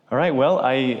All right, well,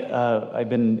 I've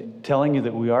been telling you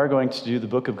that we are going to do the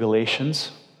book of Galatians.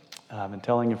 I've been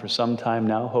telling you for some time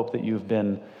now. Hope that you've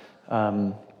been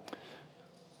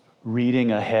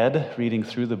reading ahead, reading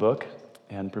through the book,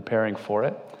 and preparing for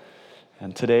it.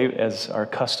 And today, as our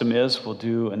custom is, we'll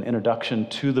do an introduction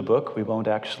to the book. We won't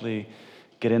actually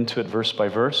get into it verse by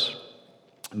verse,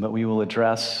 but we will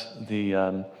address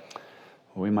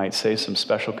we might say, some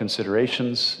special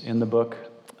considerations in the book.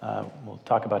 We'll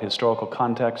talk about historical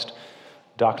context,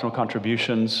 doctrinal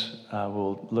contributions.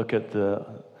 We'll look at the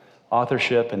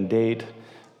authorship and date.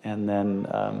 And then,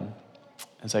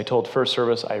 as I told first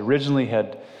service, I originally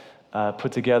had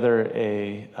put together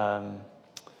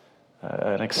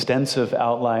an extensive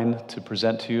outline to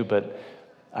present to you, but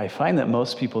I find that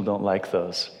most people don't like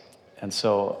those. And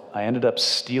so I ended up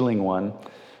stealing one,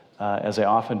 as I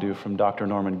often do, from Dr.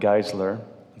 Norman Geisler,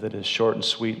 that is short and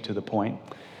sweet to the point.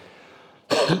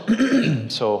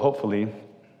 So hopefully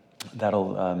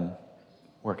that'll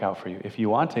work out for you. If you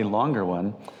want a longer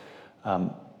one,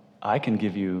 I can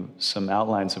give you some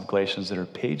outlines of Galatians that are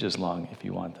pages long if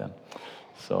you want them.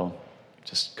 So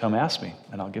just come ask me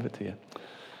and I'll give it to you.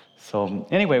 So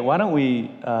anyway, why don't we,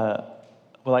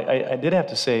 I did have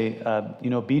to say,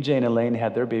 BJ and Elaine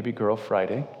had their baby girl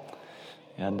Friday,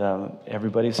 and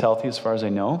everybody's healthy as far as I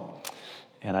know,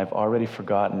 and I've already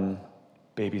forgotten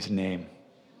baby's name.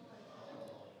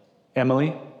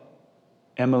 Emily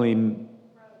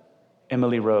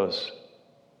Rose.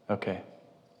 Okay.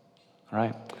 All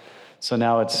right. So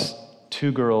now it's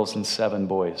 2 girls and 7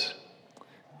 boys.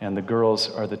 And the girls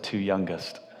are the 2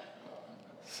 youngest.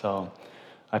 So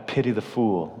I pity the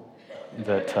fool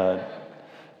that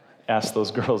asked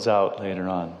those girls out later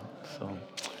on. So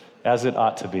as it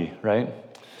ought to be, right?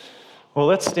 Well,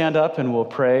 let's stand up and we'll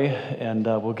pray and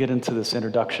we'll get into this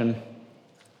introduction.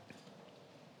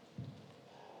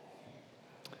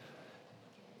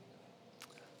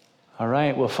 All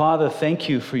right. Well, Father, thank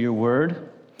you for your word.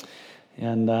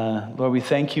 And Lord, we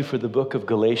thank you for the book of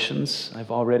Galatians.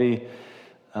 I've already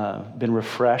been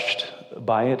refreshed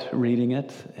by it, reading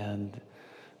it, and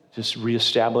just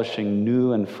reestablishing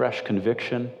new and fresh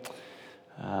conviction.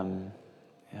 And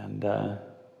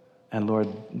Lord,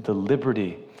 the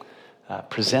liberty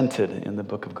presented in the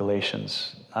book of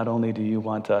Galatians. Not only do you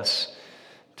want us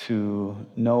to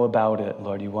know about it,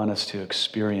 Lord, you want us to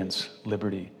experience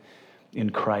liberty in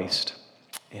Christ.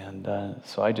 And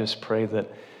so I just pray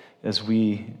that as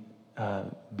we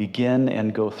begin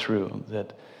and go through,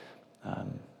 that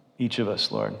each of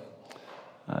us, Lord,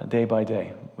 day by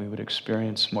day, we would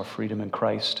experience more freedom in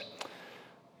Christ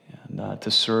and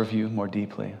to serve you more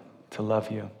deeply, to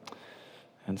love you.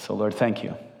 And so, Lord, thank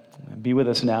you. Be with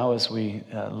us now as we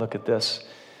look at this.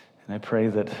 And I pray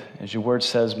that, as your word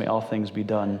says, may all things be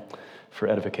done for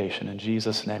edification. In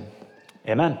Jesus' name,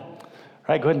 amen.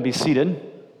 All right, go ahead and be seated.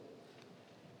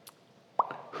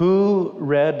 Who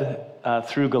read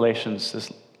through Galatians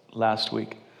this last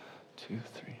week? 2,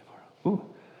 3, 4. Ooh.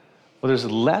 Well, there's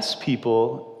less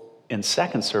people in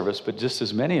second service, but just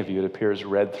as many of you, it appears,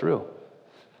 read through.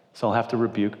 So I'll have to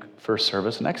rebuke first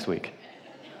service next week.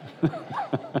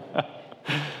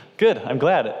 Good, I'm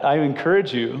glad. I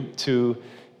encourage you to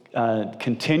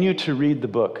continue to read the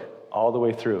book all the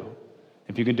way through.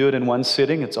 If you can do it in one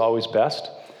sitting, it's always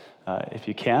best. If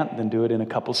you can't, then do it in a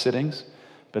couple sittings.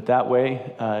 But that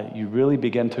way, you really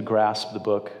begin to grasp the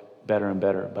book better and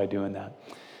better by doing that.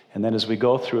 And then as we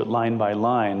go through it line by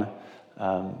line,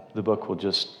 the book will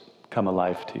just come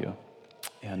alive to you.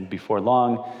 And before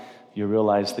long, you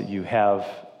realize that you have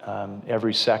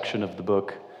every section of the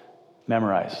book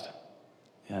memorized.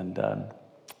 And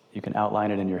you can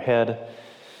outline it in your head.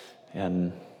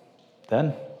 And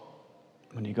then,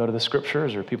 when you go to the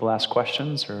scriptures or people ask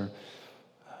questions or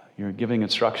you're giving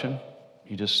instruction,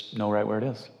 you just know right where it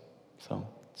is. So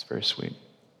it's very sweet.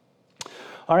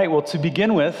 All right, well, to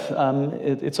begin with,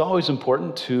 it's always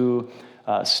important to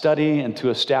study and to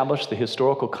establish the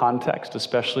historical context,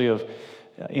 especially of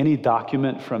any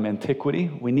document from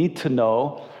antiquity. We need to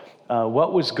know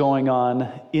what was going on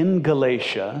in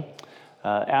Galatia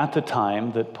at the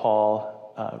time that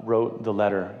Paul wrote the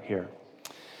letter here.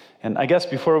 And I guess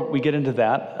before we get into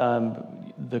that,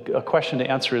 a question to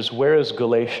answer is, where is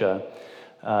Galatia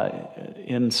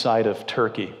inside of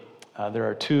Turkey? There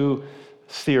are 2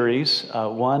 theories.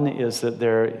 One is that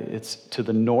it's to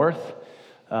the north,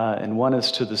 and one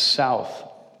is to the south.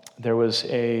 There was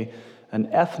an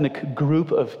ethnic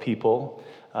group of people,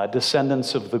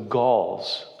 descendants of the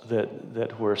Gauls,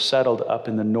 that were settled up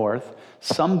in the north.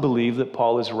 Some believe that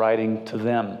Paul is writing to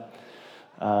them.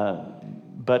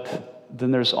 But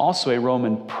then there's also a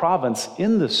Roman province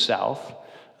in the south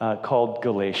called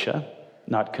Galatia.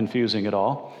 not confusing at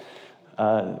all,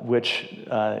 which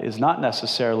is not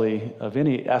necessarily of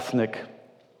any ethnic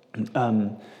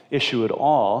issue at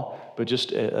all, but just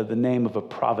the name of a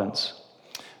province.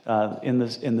 In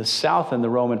the south, in the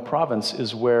Roman province,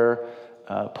 is where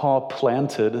Paul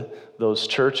planted those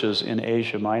churches in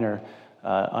Asia Minor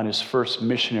on his first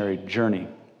missionary journey.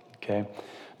 Okay,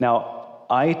 now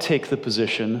I take the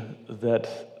position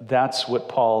that that's who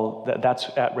Paul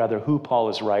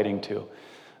is writing to.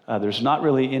 There's not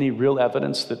really any real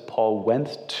evidence that Paul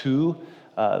went to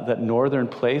that northern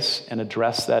place and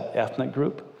addressed that ethnic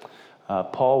group.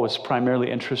 Paul was primarily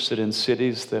interested in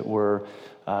cities that were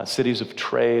cities of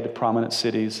trade, prominent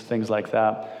cities, things like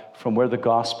that, from where the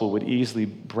gospel would easily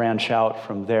branch out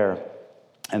from there.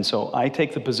 And so I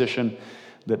take the position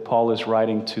that Paul is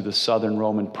writing to the southern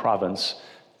Roman province,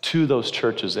 to those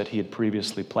churches that he had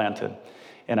previously planted.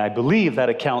 And I believe that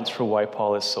accounts for why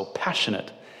Paul is so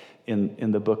passionate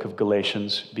in the book of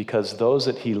Galatians, because those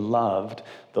that he loved,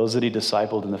 those that he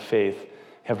discipled in the faith,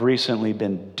 have recently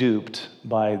been duped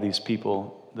by these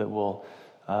people that we'll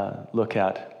look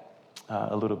at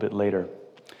a little bit later.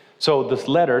 So this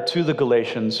letter to the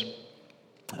Galatians,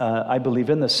 I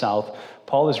believe in the South,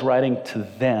 Paul is writing to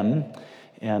them,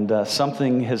 and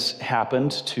something has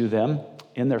happened to them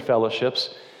in their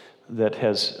fellowships that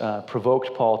has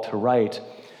provoked Paul to write.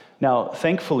 Now,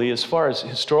 thankfully, as far as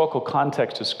historical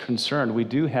context is concerned, we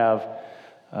do have,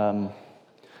 I'm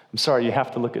sorry, you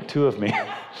have to look at two of me.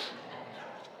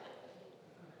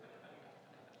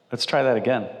 Let's try that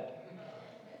again.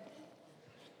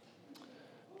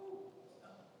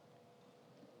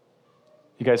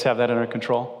 You guys have that under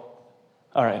control?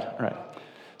 All right.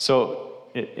 So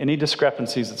any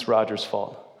discrepancies, it's Roger's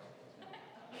fault.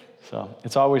 So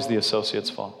it's always the associate's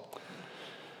fault.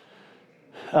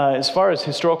 As far as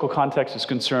historical context is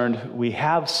concerned, we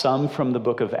have some from the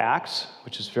book of Acts,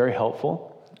 which is very helpful.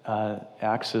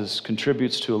 Acts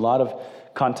contributes to a lot of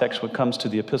context when it comes to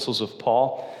the epistles of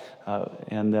Paul.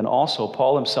 And then also,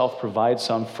 Paul himself provides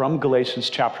some from Galatians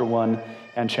chapter 1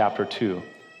 and chapter 2,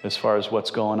 as far as what's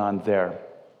going on there.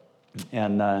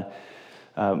 And,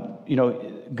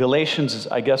 Galatians,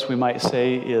 I guess we might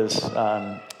say, is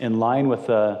in line with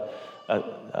a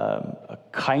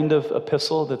kind of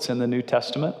epistle that's in the New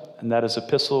Testament, and that is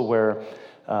epistle where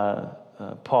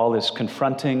Paul is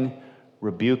confronting,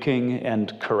 rebuking,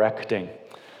 and correcting.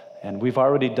 And we've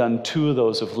already done two of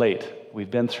those of late.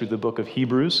 We've been through the book of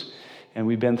Hebrews, and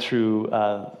we've been through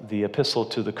the epistle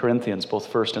to the Corinthians, both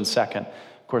first and second.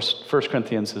 Of course, 1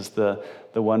 Corinthians is the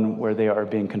one where they are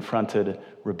being confronted,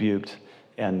 rebuked,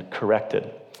 and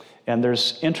corrected. And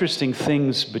there's interesting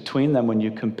things between them when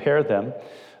you compare them.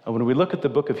 When we look at the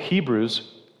book of Hebrews,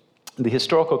 the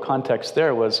historical context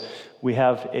there was we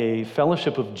have a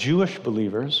fellowship of Jewish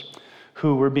believers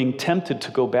who were being tempted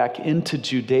to go back into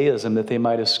Judaism that they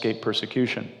might escape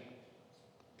persecution.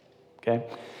 Okay?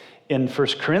 In 1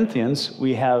 Corinthians,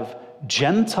 we have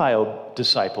Gentile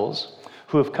disciples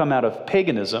who have come out of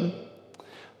paganism,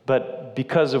 but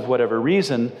because of whatever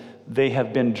reason, they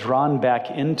have been drawn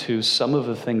back into some of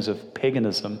the things of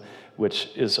paganism, which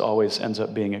always ends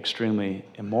up being extremely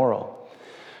immoral.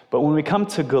 But when we come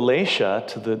to Galatia,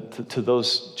 to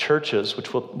those churches,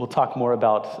 which we'll talk more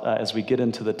about as we get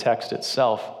into the text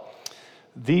itself,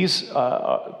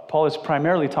 Paul is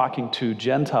primarily talking to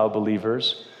Gentile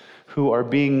believers who are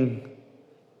being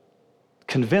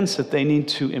convinced that they need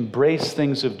to embrace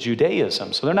things of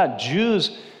Judaism. So they're not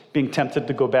Jews being tempted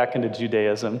to go back into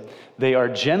Judaism. They are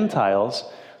Gentiles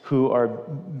who are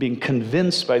being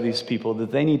convinced by these people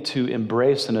that they need to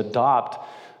embrace and adopt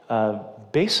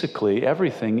basically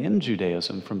everything in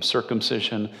Judaism, from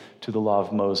circumcision to the law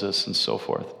of Moses and so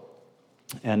forth.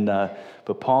 And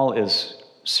but Paul is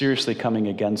seriously coming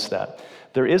against that.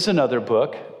 There is another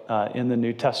book in the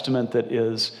New Testament that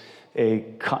is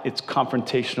it's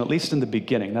confrontational, at least in the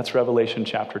beginning. That's Revelation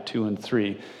chapter 2 and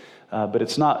 3. But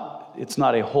it's not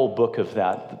a whole book of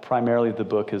that. Primarily the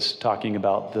book is talking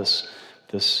about this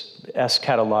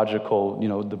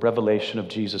eschatological, the revelation of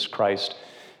Jesus Christ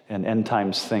and end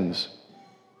times things.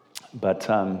 But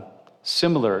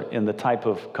similar in the type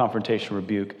of confrontation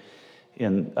rebuke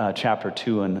in chapter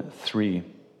 2 and 3.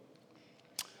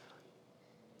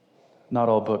 Not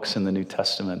all books in the New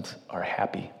Testament are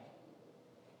happy.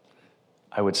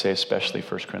 I would say especially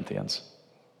 1 Corinthians.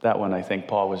 That one, I think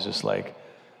Paul was just like,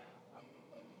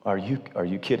 are you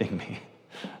kidding me?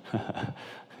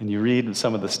 And you read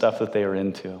some of the stuff that they are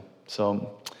into.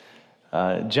 So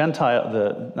in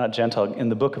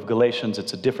the book of Galatians,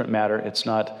 it's a different matter. It's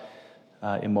not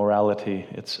immorality,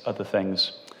 it's other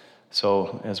things.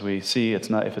 So as we see,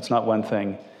 if it's not one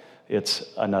thing, it's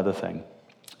another thing.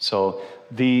 So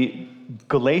the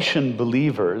Galatian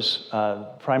believers,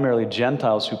 primarily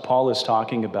Gentiles who Paul is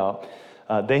talking about,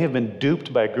 they have been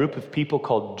duped by a group of people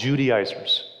called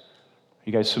Judaizers. Are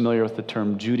you guys familiar with the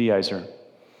term Judaizer?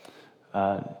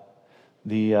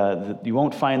 You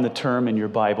won't find the term in your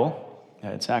Bible.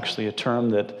 It's actually a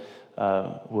term that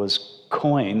was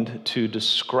coined to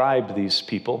describe these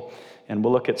people. And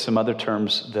we'll look at some other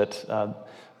terms that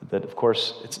of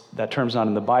course, that term's not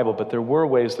in the Bible, but there were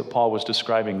ways that Paul was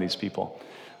describing these people.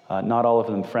 Not all of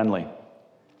them friendly.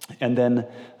 And then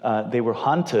they were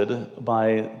haunted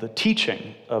by the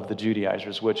teaching of the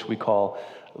Judaizers, which we call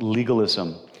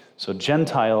legalism. So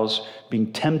Gentiles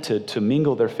being tempted to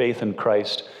mingle their faith in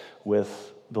Christ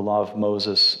with the law of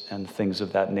Moses and things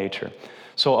of that nature.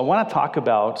 So I want to talk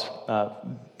about,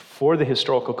 for the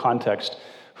historical context,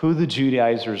 who the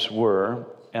Judaizers were,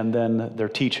 and then their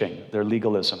teaching, their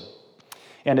legalism.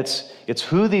 And it's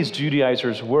who these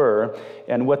Judaizers were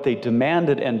and what they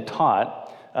demanded and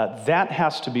taught, that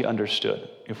has to be understood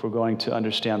if we're going to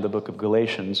understand the book of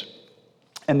Galatians.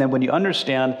 And then when you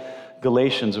understand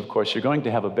Galatians, of course, you're going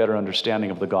to have a better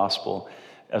understanding of the gospel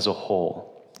as a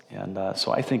whole. And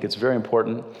so I think it's very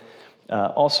important.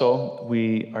 Also,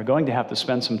 we are going to have to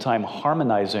spend some time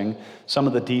harmonizing some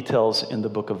of the details in the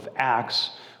book of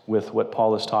Acts with what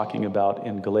Paul is talking about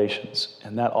in Galatians.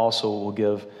 And that also will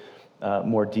give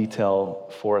more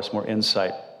detail for us, more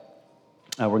insight.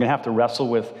 We're going to have to wrestle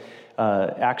with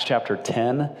Acts chapter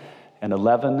 10 and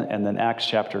 11, and then Acts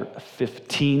chapter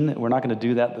 15. We're not going to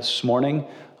do that this morning.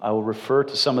 I will refer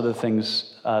to some of the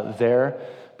things there,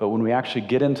 but when we actually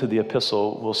get into the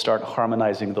epistle, we'll start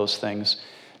harmonizing those things,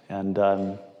 and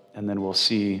then we'll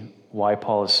see why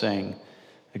Paul is saying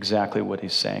exactly what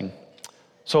he's saying.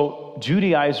 So,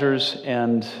 Judaizers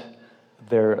and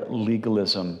their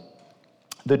legalism.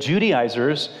 The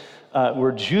Judaizers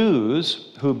were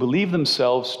Jews who believed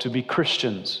themselves to be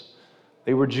Christians.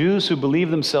 They were Jews who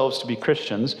believed themselves to be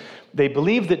Christians. They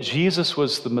believed that Jesus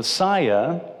was the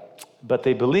Messiah, but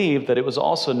they believed that it was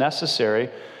also necessary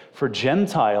for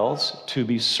Gentiles to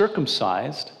be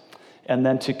circumcised and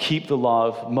then to keep the law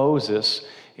of Moses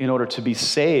in order to be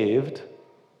saved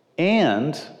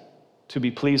and to be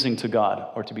pleasing to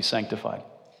God or to be sanctified.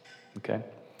 Okay?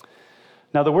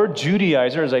 Now, the word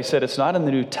Judaizer, as I said, it's not in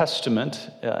the New Testament.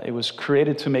 It was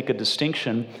created to make a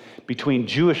distinction between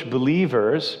Jewish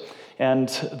believers and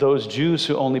those Jews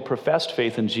who only professed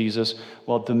faith in Jesus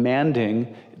while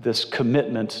demanding this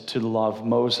commitment to the law of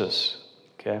Moses.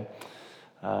 Okay?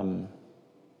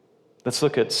 Let's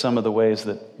look at some of the ways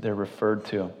that they're referred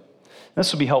to.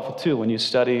 This will be helpful too when you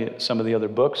study some of the other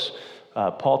books.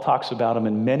 Paul talks about them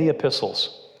in many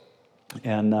epistles.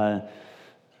 And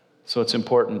so it's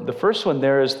important. The first one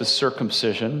there is the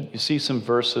circumcision. You see some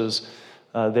verses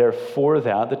there for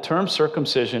that. The term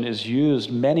circumcision is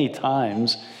used many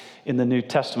times in the New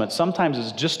Testament. Sometimes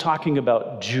it's just talking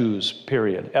about Jews,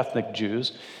 period, ethnic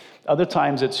Jews. Other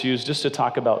times it's used just to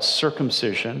talk about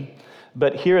circumcision.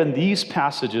 But here in these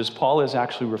passages, Paul is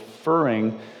actually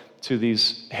referring to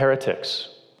these heretics,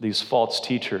 these false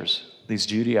teachers, these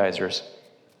Judaizers.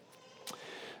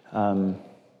 In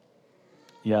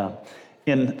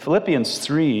Philippians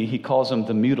 3, he calls them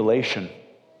the mutilation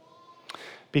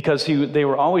because they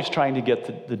were always trying to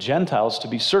get the Gentiles to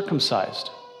be circumcised.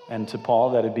 And to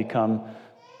Paul, that had become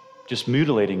just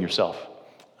mutilating yourself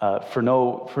for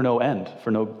no end,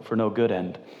 for no good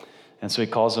end. And so he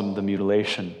calls them the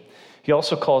mutilation. He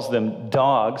also calls them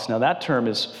dogs. Now that term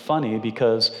is funny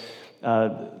because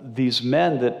these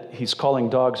men that he's calling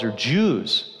dogs are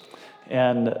Jews.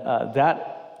 And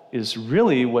that is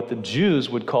really what the Jews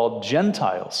would call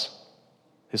Gentiles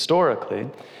historically.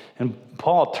 And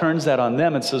Paul turns that on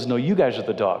them and says, no, you guys are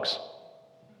the dogs.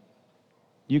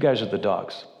 You guys are the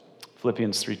dogs.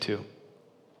 Philippians 3:2.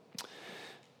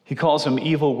 He calls them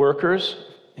evil workers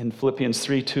in Philippians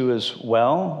 3:2 as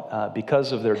well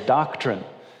because of their doctrine,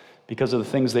 because of the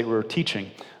things they were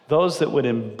teaching. Those that would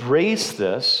embrace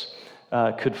this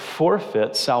could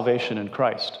forfeit salvation in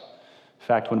Christ. In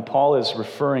fact, when Paul is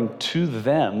referring to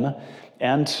them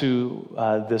and to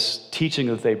this teaching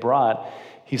that they brought,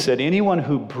 he said, anyone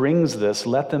who brings this,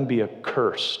 let them be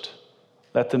accursed.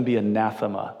 Let them be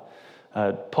anathema.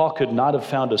 Paul could not have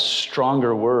found a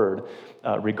stronger word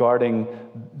regarding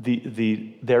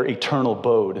their eternal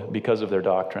abode because of their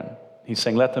doctrine. He's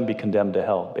saying, let them be condemned to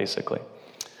hell, basically.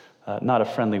 Not a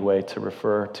friendly way to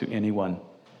refer to anyone.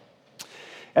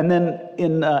 And then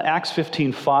in Acts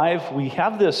 15:5, we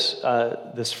have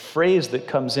this phrase that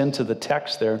comes into the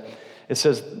text there. It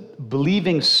says,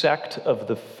 believing sect of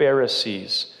the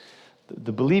Pharisees.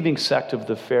 The believing sect of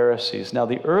the Pharisees. Now,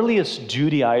 the earliest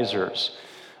Judaizers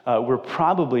were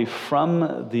probably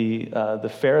from the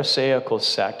Pharisaical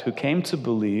sect who came to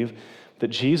believe that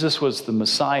Jesus was the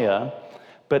Messiah,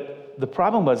 but the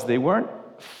problem was they weren't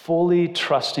fully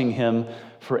trusting him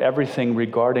for everything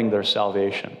regarding their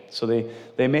salvation. So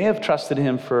they may have trusted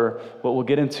him for what we'll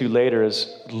get into later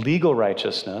as legal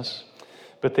righteousness,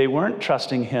 but they weren't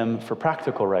trusting him for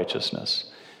practical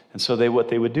righteousness. And so what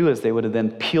they would do is they would have then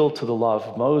appealed to the law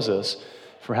of Moses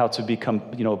for how to become,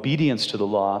 obedience to the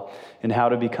law and how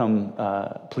to become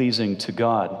pleasing to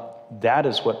God. That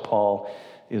is what Paul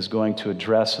is going to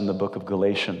address in the book of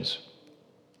Galatians.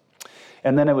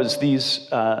 And then it was these,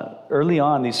 early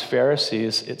on, these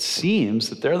Pharisees, it seems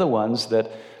that they're the ones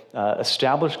that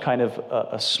established kind of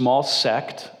a small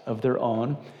sect of their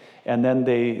own, and then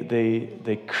they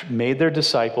made their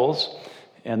disciples,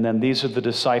 and then these are the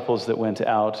disciples that went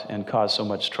out and caused so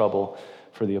much trouble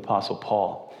for the Apostle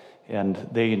Paul. And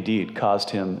they indeed caused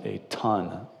him a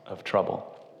ton of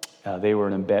trouble. They were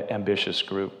an ambitious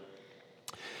group.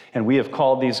 And we have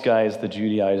called these guys the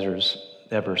Judaizers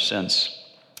ever since.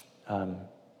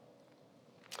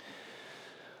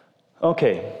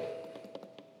 Okay.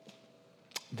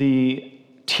 The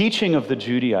teaching of the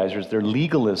Judaizers, their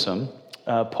legalism,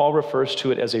 Paul refers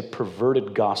to it as a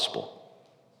perverted gospel.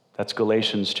 That's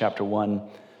Galatians chapter 1,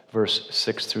 verse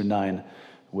 6 through 9,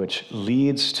 which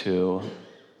leads to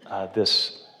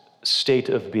this state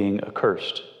of being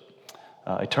accursed,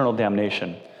 eternal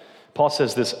damnation. Paul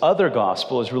says this other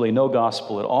gospel is really no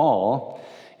gospel at all,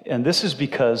 and this is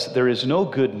because there is no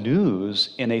good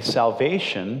news in a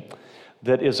salvation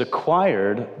that is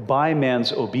acquired by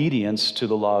man's obedience to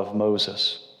the law of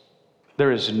Moses.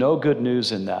 There is no good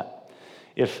news in that.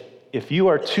 If you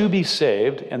are to be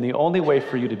saved, and the only way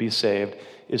for you to be saved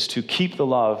is to keep the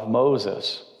law of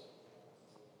Moses,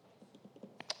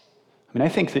 I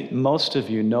think that most of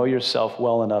you know yourself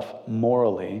well enough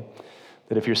morally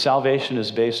that if your salvation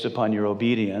is based upon your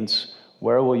obedience,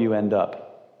 where will you end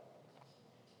up?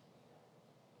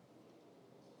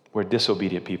 Where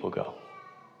disobedient people go.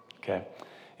 Okay?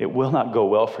 It will not go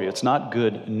well for you. It's not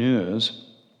good news.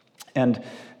 And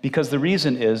because the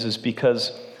reason is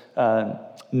because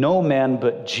no man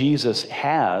but Jesus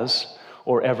has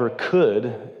or ever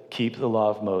could keep the law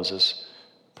of Moses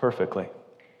perfectly.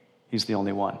 He's the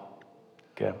only one.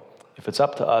 Okay? If it's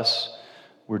up to us,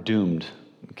 we're doomed.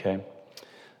 Okay?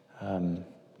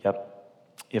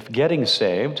 If getting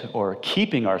saved or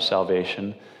keeping our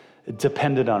salvation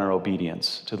depended on our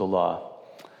obedience to the law,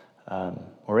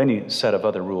 or any set of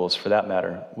other rules for that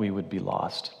matter, we would be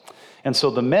lost. And so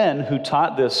the men who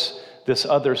taught this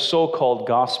other so-called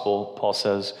gospel, Paul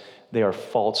says, they are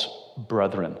false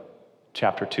brethren.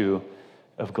 Chapter 2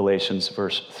 of Galatians,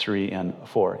 verse 3 and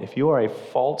 4. If you are a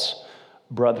false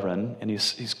brethren, and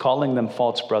he's calling them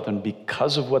false brethren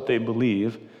because of what they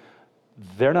believe,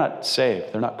 they're not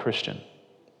saved. They're not Christian.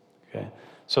 Okay?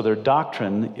 So their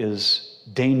doctrine is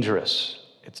dangerous.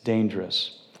 It's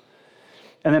dangerous.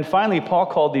 And then finally, Paul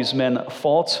called these men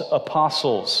false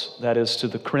apostles, that is to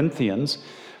the Corinthians,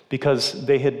 because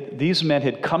these men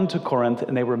had come to Corinth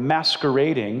and they were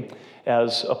masquerading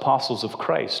as apostles of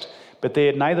Christ, but they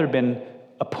had neither been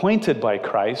appointed by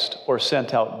Christ or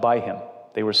sent out by him.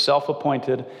 They were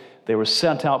self-appointed. They were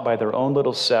sent out by their own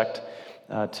little sect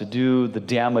to do the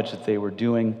damage that they were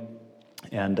doing,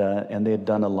 and they had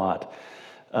done a lot.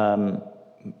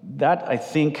 That, I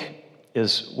think,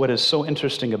 is what is so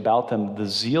interesting about them, the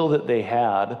zeal that they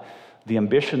had, the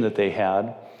ambition that they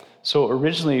had. So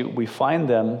originally, we find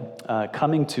them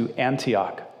coming to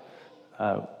Antioch.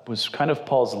 Was kind of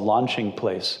Paul's launching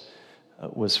place,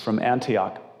 was from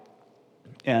Antioch.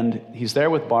 And he's there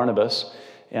with Barnabas,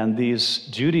 and these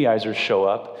Judaizers show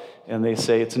up, and they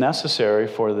say it's necessary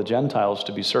for the Gentiles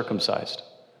to be circumcised.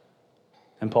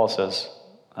 And Paul says,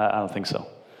 I don't think so.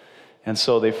 And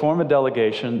so they form a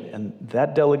delegation, and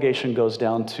that delegation goes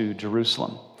down to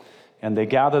Jerusalem. And they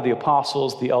gather the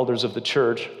apostles, the elders of the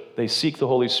church, they seek the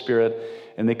Holy Spirit,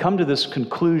 and they come to this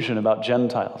conclusion about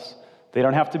Gentiles. They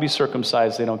don't have to be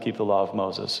circumcised, they don't keep the law of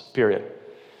Moses, period.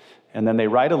 And then they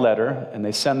write a letter, and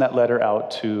they send that letter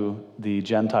out to the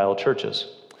Gentile churches.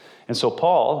 And so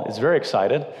Paul is very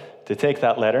excited to take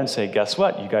that letter and say, guess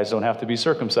what? You guys don't have to be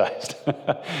circumcised.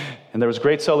 And there was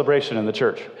great celebration in the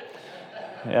church.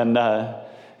 And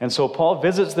so Paul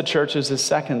visits the churches a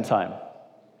second time.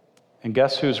 And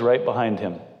guess who's right behind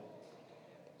him?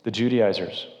 The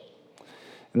Judaizers.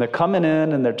 And they're coming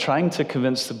in and they're trying to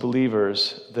convince the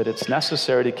believers that it's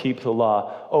necessary to keep the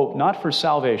law. Oh, not for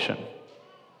salvation,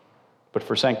 but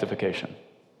for sanctification.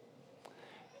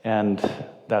 And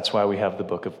that's why we have the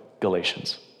book of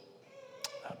Galatians.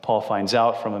 Paul finds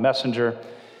out from a messenger,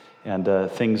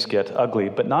 and things get ugly.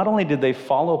 But not only did they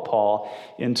follow Paul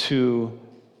into,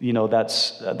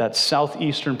 that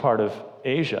southeastern part of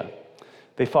Asia,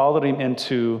 they followed him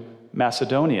into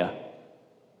Macedonia,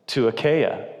 to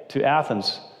Achaia, to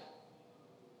Athens,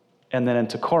 and then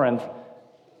into Corinth,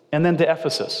 and then to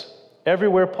Ephesus.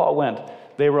 Everywhere Paul went,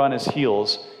 they were on his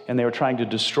heels, and they were trying to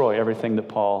destroy everything that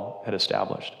Paul had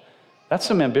established. That's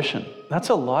some ambition. That's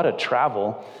a lot of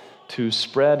travel to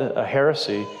spread a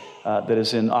heresy that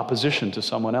is in opposition to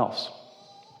someone else.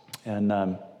 And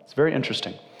it's very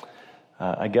interesting.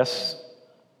 I guess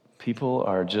people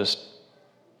are just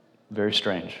very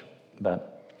strange.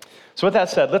 So with that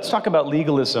said, let's talk about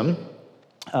legalism,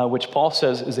 which Paul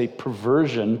says is a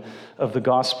perversion of the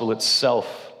gospel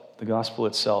itself. The gospel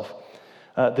itself.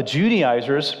 The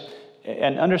Judaizers,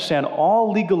 and understand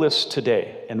all legalists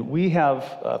today, and we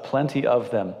have plenty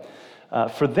of them,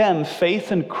 for them,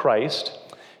 faith in Christ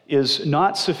is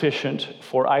not sufficient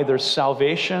for either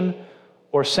salvation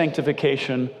or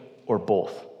sanctification or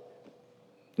both.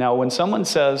 Now, when someone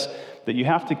says that you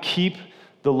have to keep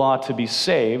the law to be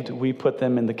saved, we put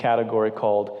them in the category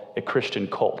called a Christian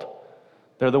cult.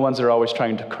 They're the ones that are always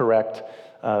trying to correct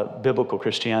biblical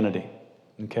Christianity,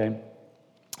 okay?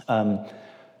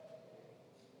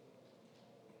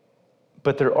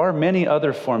 But there are many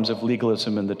other forms of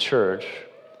legalism in the church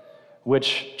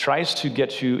which tries to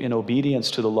get you in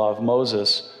obedience to the law of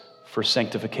Moses for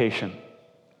sanctification,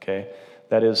 okay?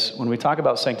 That is, when we talk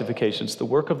about sanctification, it's the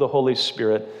work of the Holy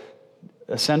Spirit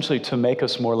essentially to make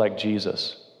us more like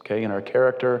Jesus, okay? In our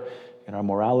character, in our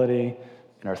morality,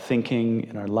 in our thinking,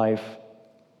 in our life.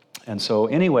 And so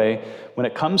anyway, when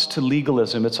it comes to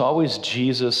legalism, it's always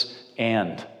Jesus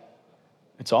and.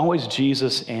 It's always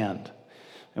Jesus and.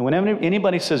 And whenever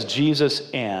anybody says Jesus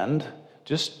and,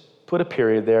 just put a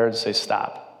period there and say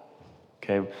stop.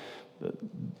 Okay?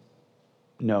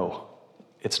 No,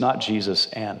 it's not Jesus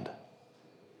and.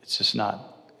 It's just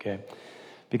not. Okay?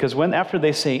 Because after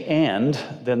they say and,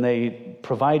 then they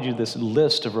provide you this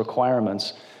list of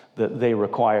requirements that they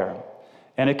require.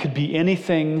 And it could be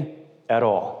anything at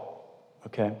all.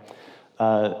 Okay?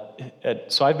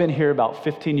 So I've been here about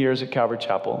 15 years at Calvary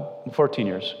Chapel, 14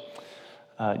 years.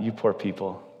 You poor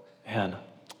people. Man.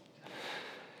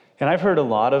 And I've heard a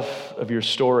lot of your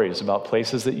stories about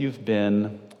places that you've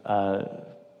been,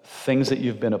 things that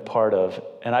you've been a part of,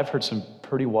 and I've heard some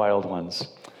pretty wild ones.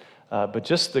 But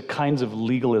just the kinds of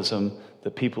legalism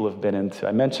that people have been into.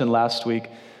 I mentioned last week,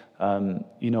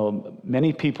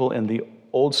 many people in the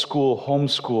old school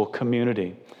homeschool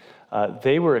community,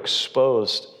 they were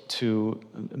exposed to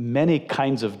many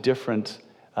kinds of different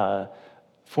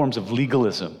forms of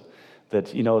legalism. That,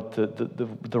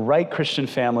 the right Christian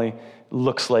family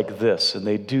looks like this, and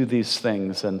they do these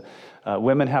things, and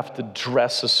women have to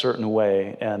dress a certain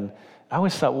way. And I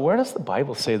always thought, where does the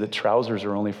Bible say that trousers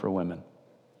are only for women?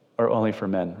 Or only for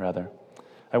men, rather?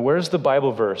 And where's the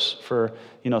Bible verse for,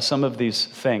 some of these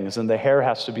things? And the hair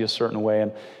has to be a certain way,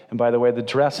 and by the way, the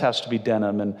dress has to be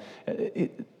denim, and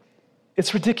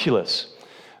it's ridiculous.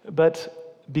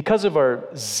 But because of our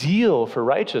zeal for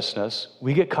righteousness,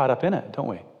 we get caught up in it, don't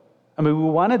we? I mean,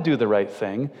 we want to do the right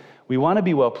thing. We want to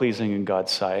be well-pleasing in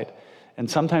God's sight.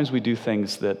 And sometimes we do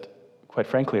things that, quite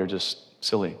frankly, are just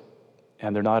silly.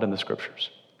 And they're not in the Scriptures.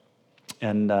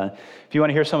 And if you want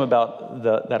to hear some about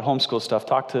that homeschool stuff,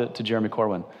 talk to Jeremy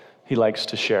Corwin. He likes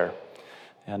to share.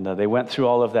 And they went through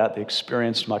all of that. They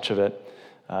experienced much of it.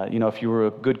 If you were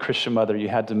a good Christian mother, you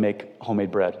had to make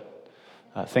homemade bread.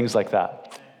 Things like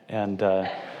that. And...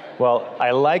 Well,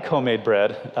 I like homemade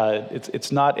bread.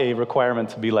 It's not a requirement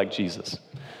to be like Jesus,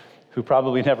 who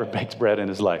probably never baked bread in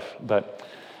his life. But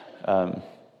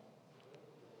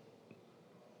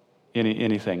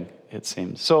anything, it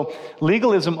seems. So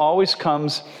legalism always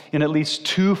comes in at least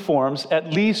two forms,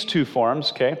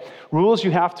 okay? Rules you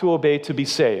have to obey to be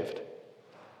saved.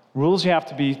 Rules you have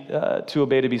to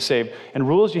obey to be saved. And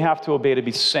rules you have to obey to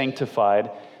be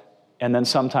sanctified. And then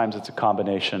sometimes it's a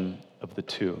combination of the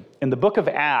two. In the book of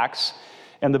Acts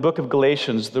and the book of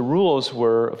Galatians, the rules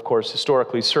were, of course,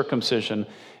 historically circumcision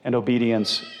and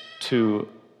obedience to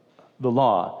the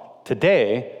law.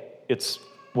 Today, it's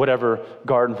whatever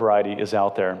garden variety is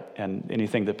out there and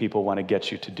anything that people want to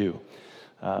get you to do.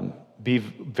 Be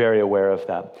very aware of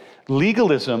that.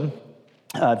 Legalism,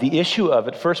 the issue of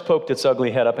it, first poked its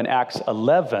ugly head up in Acts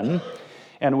 11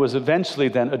 and was eventually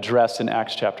then addressed in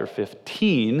Acts chapter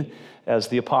 15 as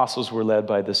the apostles were led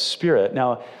by the Spirit.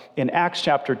 Now, in Acts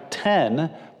chapter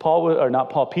 10,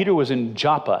 Peter was in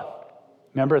Joppa,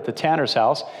 remember, at the tanner's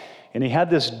house, and he had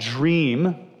this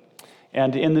dream,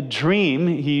 and in the dream,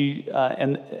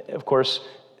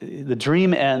 the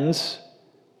dream ends,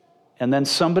 And then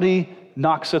somebody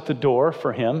knocks at the door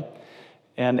for him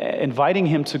and inviting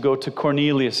him to go to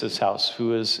Cornelius' house,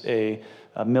 who is a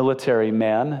military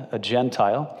man, a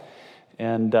Gentile.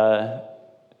 And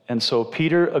so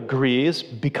Peter agrees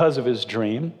because of his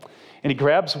dream. And he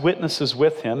grabs witnesses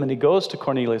with him, and he goes to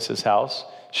Cornelius' house,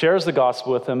 shares the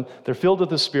gospel with them. They're filled with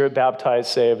the Spirit, baptized,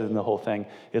 saved, and the whole thing.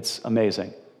 It's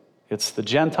amazing. It's the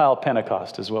Gentile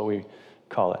Pentecost is what we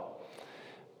call it.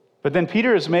 But then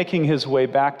Peter is making his way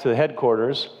back to the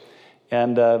headquarters,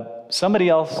 and somebody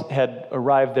else had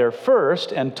arrived there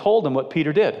first and told him what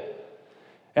Peter did.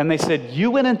 And they said,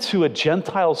 "You went into a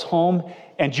Gentile's home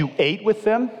and you ate with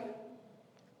them?"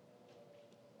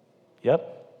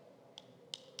 Yep.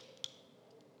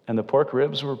 And the pork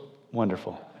ribs were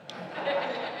wonderful.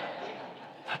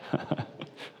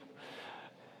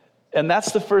 And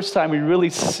that's the first time we really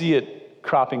see it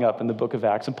cropping up in the book of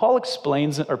Acts. And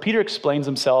Peter explains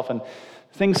himself, and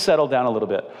things settle down a little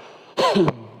bit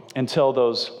until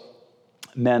those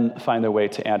men find their way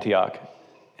to Antioch.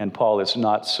 And Paul is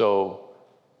not so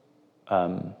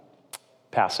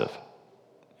passive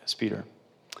as Peter.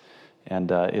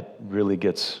 And it really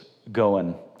gets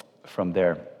going from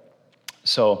there.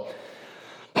 So,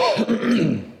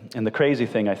 and the crazy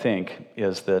thing, I think,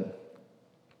 is that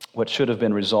what should have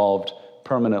been resolved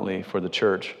permanently for the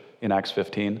church in Acts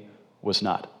 15 was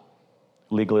not.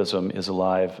 Legalism is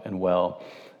alive and well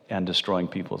and destroying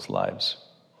people's lives.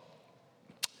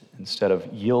 Instead of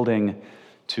yielding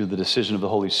to the decision of the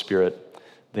Holy Spirit,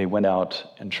 they went out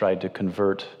and tried to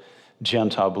convert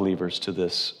Gentile believers to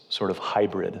this sort of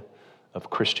hybrid of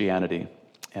Christianity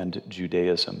and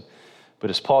Judaism. But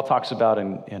as Paul talks about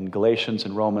in Galatians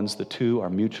and Romans, the two are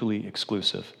mutually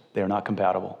exclusive. They are not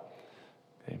compatible.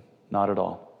 Okay? Not at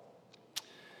all.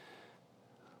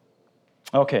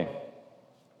 Okay.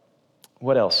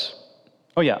 What else?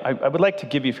 Oh yeah, I would like to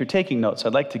give you, if you're taking notes,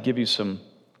 I'd like to give you some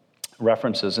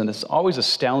references. And it always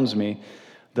astounds me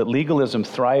that legalism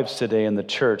thrives today in the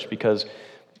church because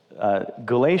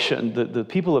the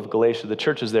people of Galatia, the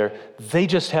churches there, they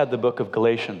just had the book of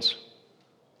Galatians.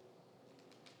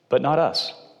 But not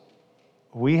us.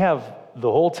 We have the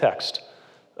whole text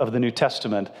of the New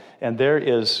Testament, and there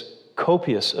is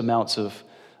copious amounts of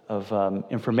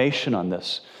information on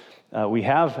this. We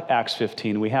have Acts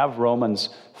 15. We have Romans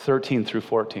 13 through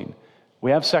 14.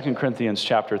 We have 2 Corinthians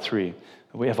chapter 3.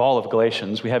 We have all of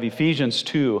Galatians. We have Ephesians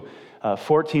 2,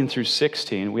 14 through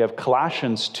 16. We have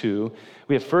Colossians 2.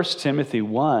 We have 1 Timothy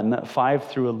 1, 5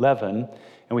 through 11.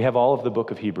 And we have all of the book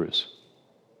of Hebrews.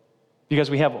 Because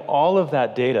we have all of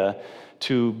that data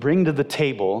to bring to the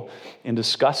table in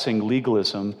discussing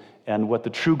legalism and what the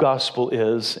true gospel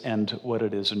is and what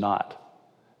it is not.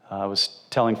 I was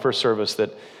telling First Service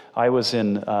that I was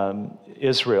in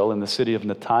Israel, in the city of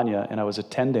Netanya, and I was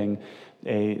attending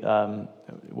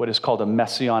what is called a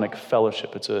Messianic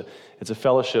fellowship. It's a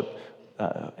fellowship,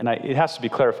 it has to be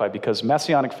clarified because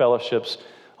Messianic fellowships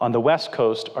on the West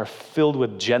Coast are filled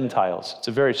with Gentiles. It's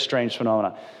a very strange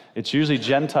phenomenon. It's usually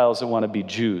Gentiles that want to be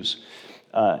Jews.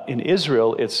 In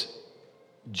Israel, it's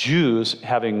Jews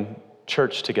having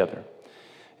church together.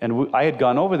 And I had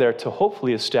gone over there to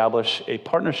hopefully establish a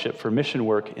partnership for mission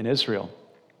work in Israel.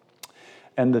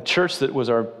 And the church that was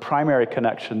our primary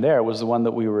connection there was the one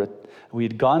that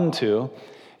we'd gone to,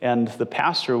 and the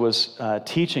pastor was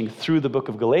teaching through the book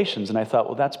of Galatians. And I thought,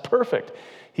 well, that's perfect.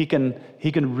 He can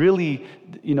really,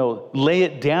 lay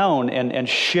it down and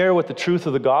share what the truth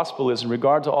of the gospel is in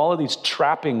regard to all of these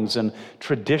trappings and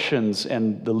traditions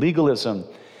and the legalism.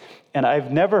 And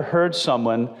I've never heard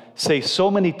someone say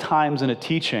so many times in a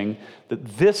teaching that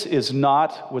this is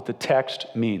not what the text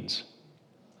means.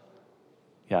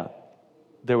 Yeah,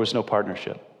 there was no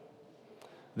partnership.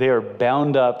 They are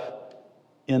bound up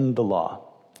in the law.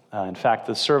 In fact,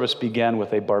 the service began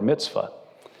with a bar mitzvah.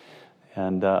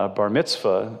 And a bar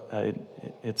mitzvah,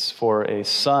 it's for a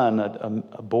son,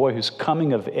 a boy who's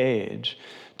coming of age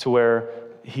to where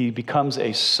he becomes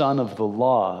a son of the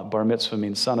law. Bar mitzvah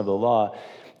means son of the law.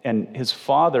 And his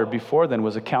father before then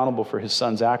was accountable for his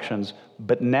son's actions,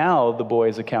 but now the boy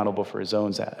is accountable for his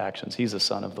own actions. He's a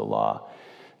son of the law.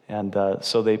 And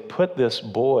so they put this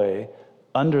boy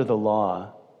under the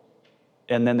law,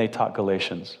 and then they taught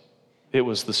Galatians. It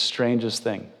was the strangest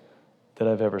thing that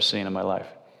I've ever seen in my life.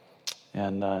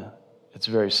 And it's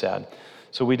very sad.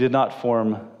 So we did not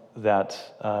form that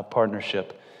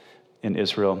partnership in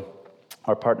Israel.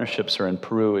 Our partnerships are in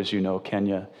Peru, as you know,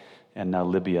 Kenya, and now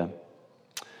Libya.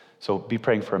 So be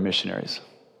praying for our missionaries.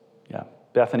 Yeah.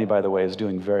 Bethany, by the way, is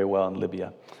doing very well in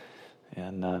Libya.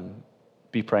 And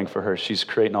be praying for her. She's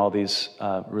creating all these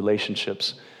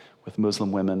relationships with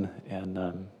Muslim women,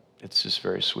 and it's just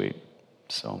very sweet.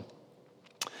 So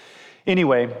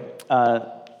Anyway,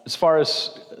 as far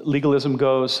as legalism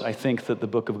goes, I think that the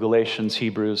book of Galatians,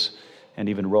 Hebrews, and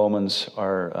even Romans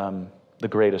are the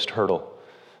greatest hurdle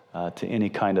to any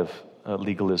kind of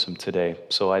legalism today.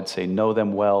 So I'd say know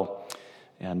them well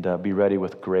and be ready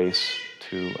with grace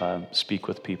to speak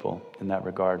with people in that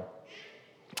regard.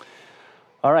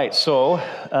 All right, so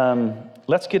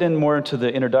let's get in more into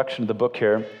the introduction of the book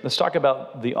here. Let's talk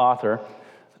about the author.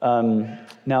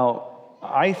 Now,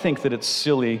 I think that it's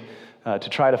silly to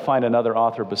try to find another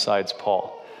author besides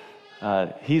Paul.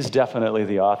 He's definitely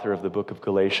the author of the book of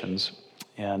Galatians.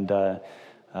 And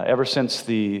ever since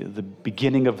the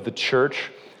beginning of the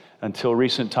church until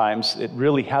recent times, it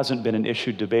really hasn't been an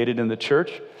issue debated in the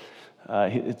church.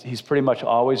 He's pretty much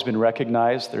always been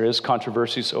recognized. There is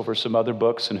controversies over some other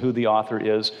books and who the author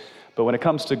is. But when it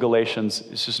comes to Galatians,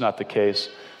 it's just not the case.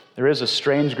 There is a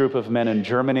strange group of men in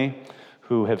Germany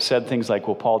who have said things like,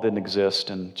 well, Paul didn't exist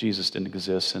and Jesus didn't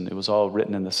exist and it was all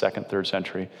written in the 2nd, 3rd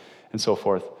century and so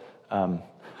forth.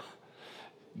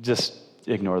 Just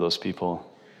ignore those people.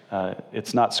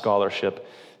 It's not scholarship.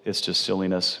 It's just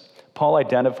silliness. Paul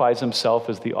identifies himself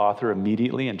as the author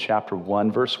immediately in chapter 1,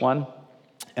 verse 1,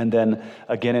 and then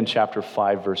again in chapter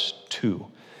 5, verse 2.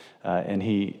 And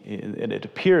it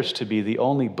appears to be the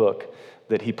only book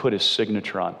that he put his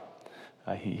signature on.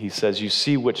 He says, you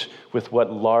see with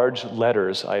what large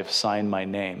letters I have signed my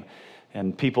name.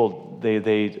 And people, they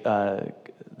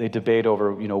debate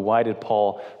over, why did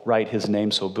Paul write his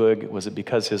name so big? Was it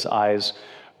because his eyes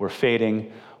were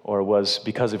fading, or was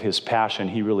because of his passion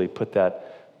he really put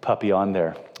that puppy on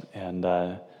there? And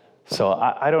so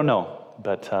I don't know.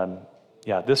 But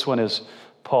this one is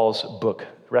Paul's book,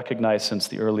 recognized since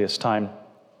the earliest time.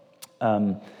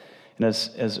 And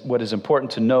as what is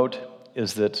important to note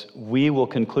is that we will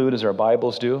conclude, as our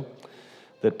Bibles do,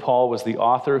 that Paul was the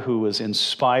author who was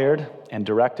inspired and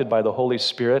directed by the Holy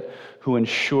Spirit, who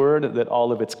ensured that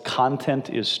all of its content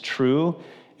is true,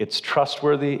 it's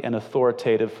trustworthy and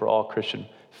authoritative for all Christian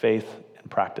faith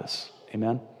and practice.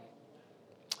 Amen?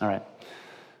 All right.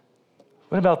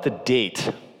 What about the date?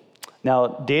 Now,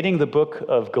 dating the book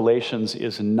of Galatians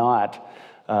is not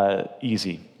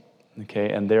easy.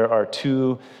 Okay, and there are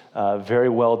two very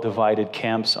well divided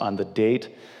camps on the date.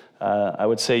 I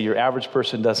would say your average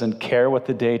person doesn't care what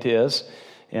the date is,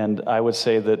 and I would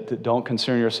say that don't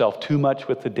concern yourself too much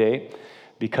with the date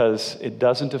because it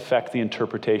doesn't affect the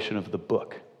interpretation of the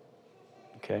book.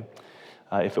 Okay,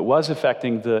 if it was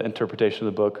affecting the interpretation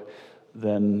of the book,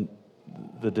 then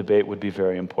the debate would be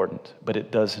very important, but it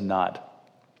does not.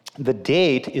 The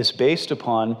date is based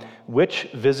upon which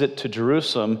visit to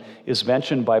Jerusalem is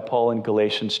mentioned by Paul in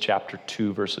Galatians chapter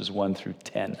 2, verses 1 through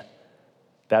 10.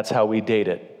 That's how we date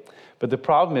it. But the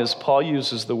problem is Paul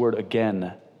uses the word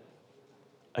again.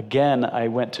 Again, I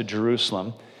went to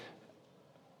Jerusalem.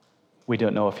 We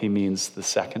don't know if he means the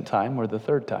second time or the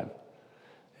third time.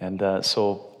 And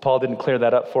so Paul didn't clear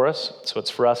that up for us. So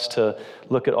it's for us to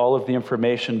look at all of the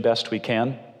information best we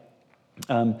can.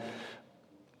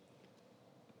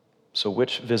 So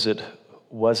which visit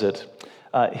was it?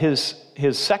 His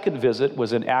second visit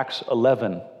was in Acts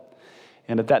 11.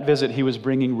 And at that visit, he was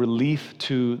bringing relief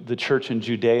to the church in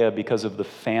Judea because of the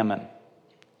famine.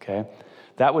 Okay?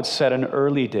 That would set an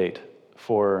early date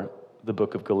for the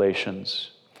book of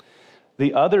Galatians.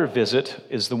 The other visit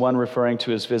is the one referring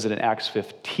to his visit in Acts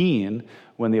 15,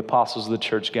 when the apostles of the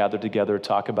church gathered together to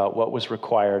talk about what was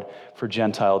required for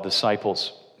Gentile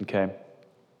disciples. Okay?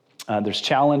 There's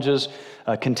challenges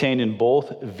contained in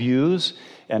both views,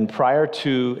 and prior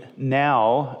to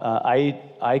now,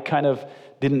 I kind of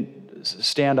didn't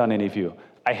stand on any view.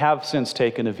 I have since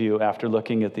taken a view after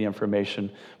looking at the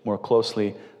information more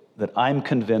closely that I'm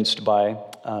convinced by.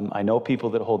 I know people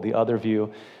that hold the other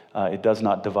view. It does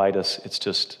not divide us. It's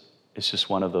just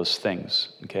one of those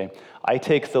things. Okay, I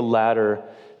take the latter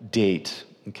date.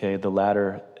 Okay, the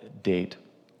latter date.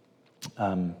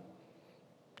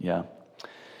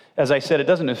 As I said, it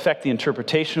doesn't affect the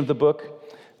interpretation of the book,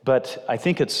 but I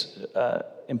think it's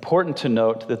important to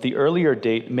note that the earlier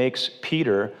date makes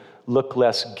Peter look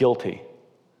less guilty.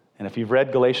 And if you've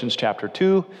read Galatians chapter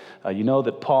 2, you know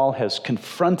that Paul has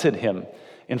confronted him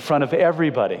in front of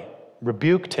everybody,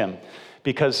 rebuked him,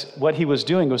 because what he was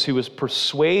doing was he was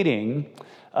persuading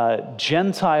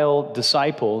Gentile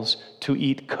disciples to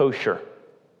eat kosher.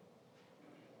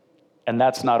 And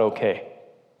that's not okay.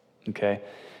 Okay?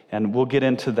 And we'll get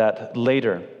into that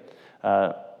later.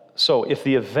 So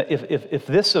if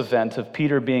this event of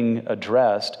Peter being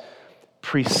addressed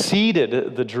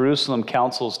preceded the Jerusalem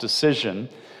Council's decision,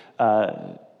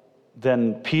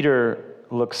 then Peter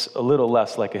looks a little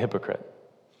less like a hypocrite,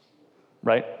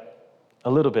 right?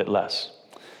 A little bit less.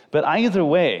 But either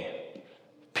way,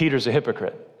 Peter's a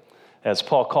hypocrite, as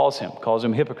Paul calls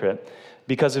him hypocrite,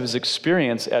 because of his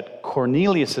experience at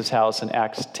Cornelius' house in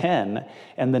Acts 10,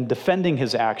 and then defending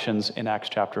his actions in Acts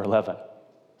chapter 11.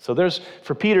 So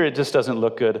for Peter, it just doesn't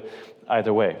look good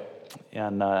either way.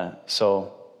 And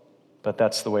but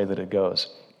that's the way that it goes.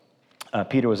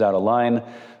 Peter was out of line.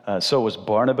 So was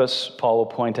Barnabas, Paul will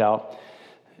point out.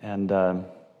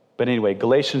 But anyway,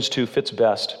 Galatians 2 fits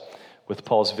best with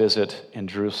Paul's visit in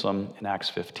Jerusalem in Acts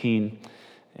 15.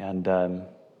 And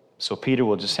so Peter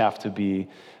will just have to be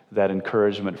that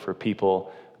encouragement for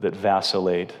people that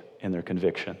vacillate in their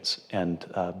convictions and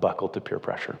buckle to peer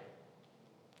pressure.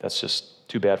 That's just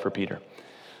too bad for Peter.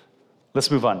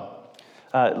 Let's move on.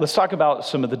 Let's talk about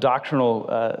some of the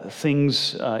doctrinal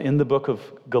things in the book of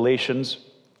Galatians.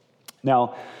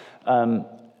 Now,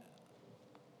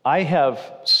 I have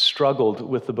struggled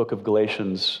with the book of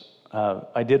Galatians.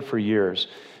 I did for years,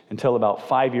 until about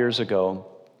 5 years ago,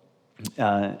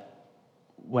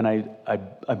 when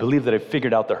I believe that I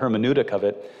figured out the hermeneutic of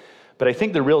it. But I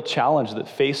think the real challenge that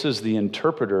faces the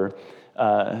interpreter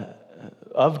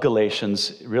of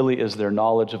Galatians really is their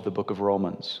knowledge of the book of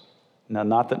Romans. Now,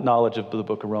 not that knowledge of the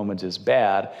book of Romans is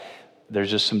bad.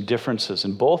 There's just some differences.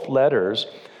 In both letters,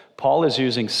 Paul is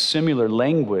using similar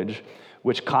language,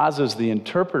 which causes the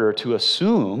interpreter to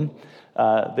assume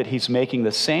that he's making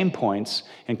the same points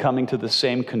and coming to the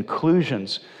same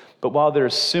conclusions. But while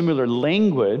there's similar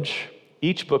language,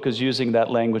 each book is using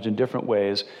that language in different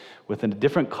ways within a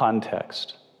different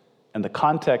context. And the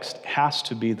context has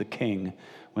to be the king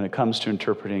when it comes to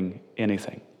interpreting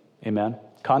anything. Amen?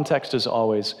 Context is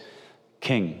always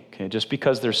king. Okay? Just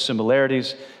because there's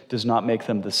similarities does not make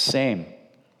them the same.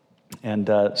 And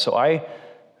so I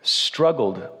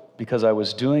struggled because I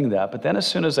was doing that. But then as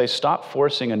soon as I stopped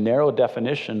forcing a narrow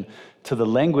definition to the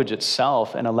language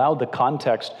itself and allowed the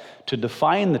context to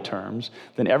define the terms,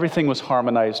 then everything was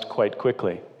harmonized quite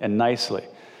quickly and nicely.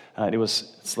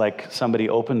 It's like somebody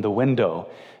opened the window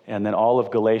and then all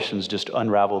of Galatians just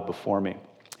unraveled before me.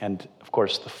 And of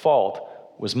course, the fault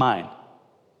was mine.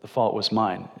 The fault was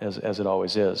mine, as it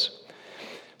always is.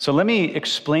 So let me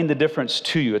explain the difference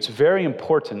to you. It's very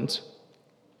important,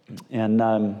 and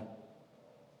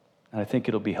I think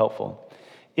it'll be helpful.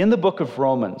 In the book of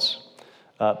Romans,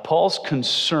 Paul's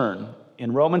concern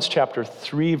in Romans chapter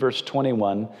 3, verse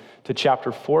 21 to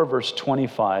chapter 4, verse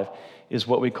 25 is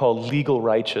what we call legal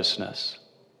righteousness.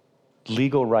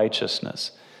 Legal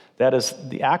righteousness. That is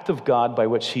the act of God by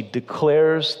which he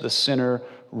declares the sinner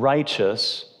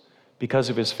righteous because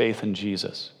of his faith in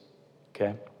Jesus.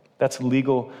 Okay? That's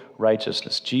legal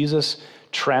righteousness. Jesus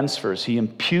transfers, he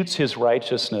imputes his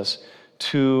righteousness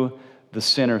to the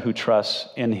sinner who trusts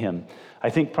in him. I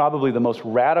think probably the most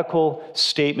radical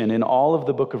statement in all of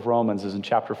the book of Romans is in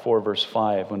chapter 4, verse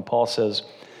 5, when Paul says,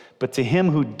 "But to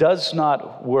him who does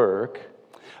not work,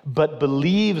 but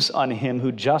believes on him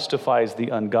who justifies the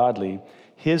ungodly,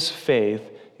 his faith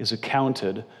is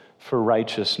accounted for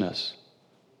righteousness."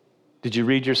 Did you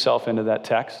read yourself into that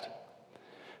text?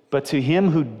 But to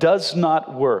him who does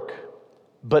not work,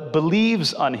 but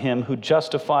believes on him who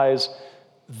justifies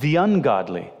the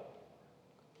ungodly,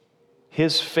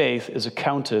 his faith is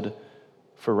accounted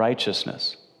for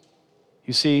righteousness.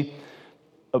 You see,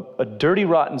 a dirty,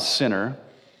 rotten sinner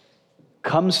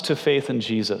comes to faith in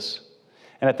Jesus,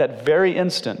 and at that very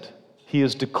instant, he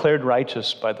is declared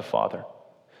righteous by the Father.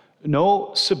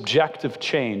 No subjective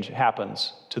change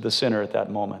happens to the sinner at that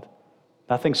moment.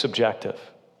 Nothing subjective,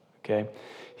 okay?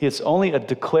 It's only a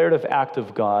declarative act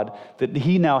of God that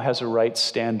he now has a right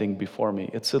standing before me.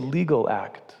 It's a legal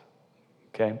act,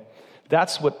 okay?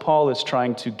 That's what Paul is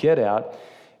trying to get at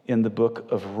in the book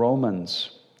of Romans,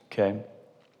 okay?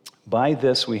 By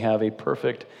this we have a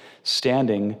perfect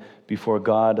standing before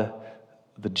God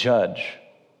the judge.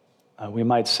 We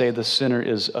might say the sinner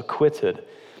is acquitted.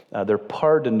 They're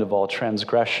pardoned of all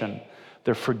transgression.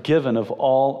 They're forgiven of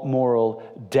all moral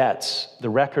debts. The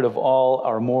record of all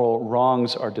our moral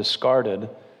wrongs are discarded.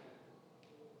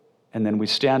 And then we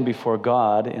stand before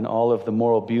God in all of the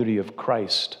moral beauty of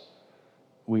Christ.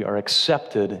 We are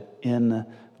accepted in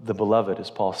the beloved,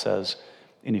 as Paul says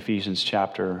in Ephesians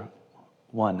chapter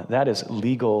 1. That is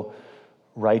legal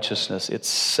righteousness. It's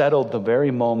settled the very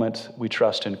moment we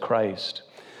trust in Christ.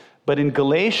 But in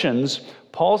Galatians,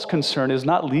 Paul's concern is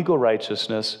not legal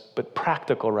righteousness, but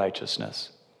practical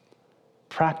righteousness.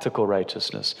 Practical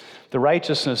righteousness. The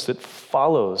righteousness that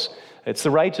follows. It's the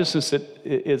righteousness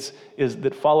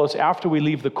that follows after we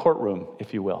leave the courtroom,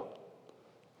 if you will.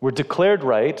 We're declared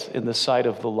right in the sight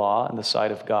of the law and the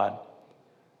sight of God.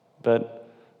 But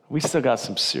we still got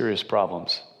some serious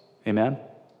problems. Amen?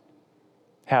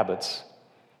 Habits.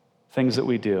 Things that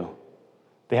we do.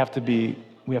 They have to be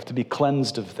we have to be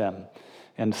cleansed of them.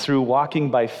 And through walking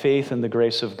by faith in the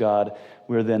grace of God,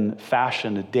 we're then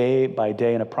fashioned day by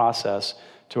day in a process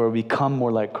to where we become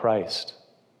more like Christ.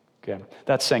 Okay,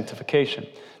 that's sanctification.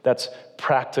 That's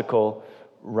practical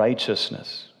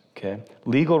righteousness. Okay,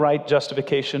 legal right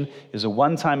justification is a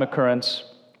one-time occurrence.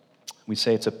 We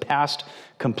say it's a past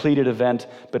completed event,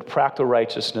 but practical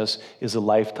righteousness is a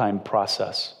lifetime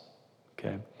process.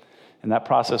 Okay, and that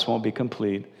process won't be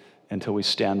complete until we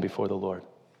stand before the Lord.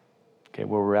 Okay,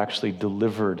 where we're actually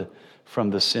delivered from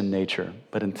the sin nature.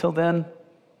 But until then,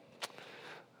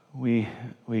 we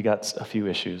got a few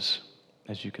issues,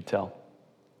 as you could tell.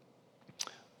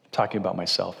 I'm talking about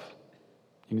myself.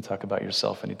 You can talk about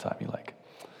yourself anytime you like.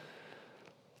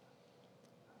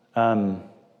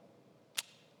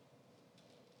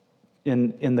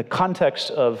 In the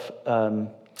context of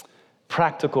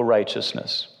practical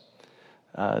righteousness,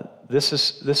 this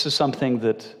is something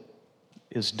that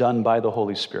is done by the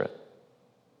Holy Spirit.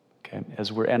 Okay,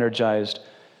 as we're energized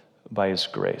by His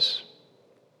grace.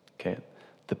 Okay,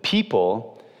 the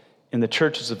people in the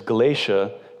churches of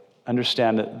Galatia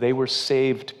understand that they were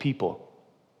saved people.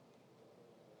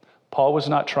 Paul was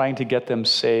not trying to get them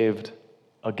saved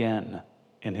again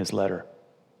in his letter.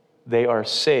 They are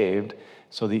saved,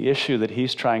 so the issue that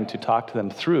he's trying to talk to them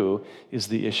through is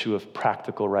the issue of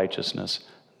practical righteousness,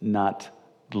 not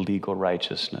legal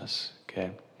righteousness.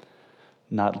 Okay,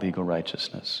 not legal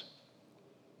righteousness.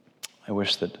 I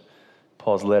wish that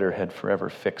Paul's letter had forever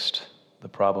fixed the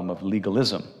problem of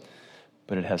legalism,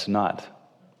 but it has not.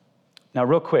 Now,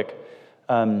 real quick,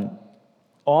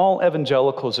 all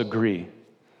evangelicals agree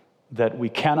that we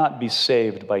cannot be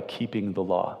saved by keeping the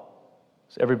law.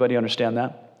 Does everybody understand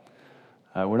that?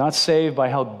 We're not saved by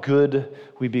how good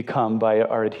we become by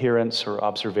our adherence or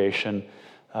observance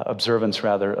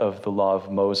of the law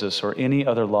of Moses or any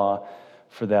other law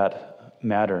for that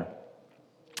matter.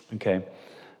 Okay.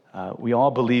 We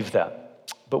all believe that.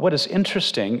 But what is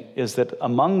interesting is that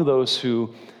among those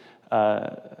who,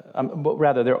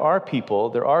 there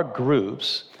are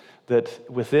groups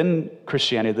that within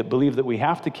Christianity that believe that we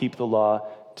have to keep the law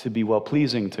to be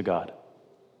well-pleasing to God.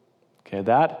 Okay,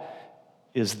 that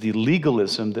is the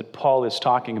legalism that Paul is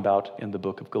talking about in the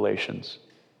book of Galatians.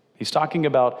 He's talking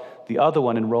about the other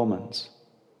one in Romans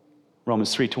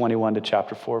 3:21 to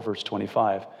chapter 4, verse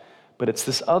 25. But it's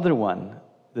this other one,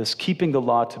 this keeping the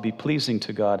law to be pleasing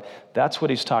to God, that's what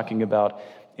he's talking about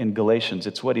in Galatians.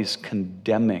 It's what he's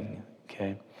condemning,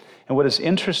 okay? And what is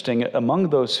interesting, among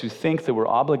those who think that we're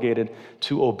obligated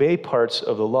to obey parts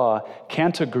of the law,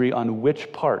 can't agree on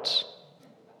which parts.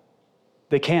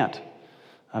 They can't.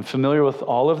 I'm familiar with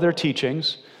all of their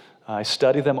teachings. I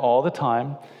study them all the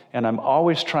time, and I'm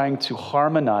always trying to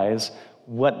harmonize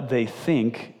what they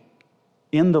think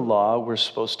in the law we're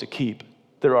supposed to keep.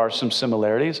 There are some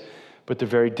similarities, but they're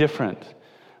very different.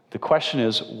 The question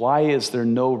is, why is there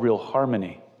no real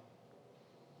harmony?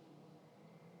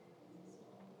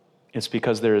 It's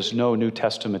because there is no New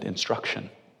Testament instruction.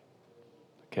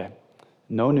 Okay?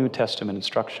 No New Testament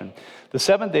instruction. The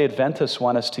Seventh-day Adventists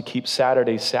want us to keep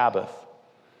Saturday Sabbath.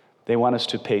 They want us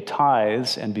to pay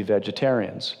tithes and be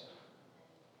vegetarians,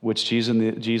 which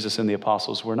Jesus and the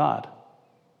apostles were not.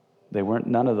 They weren't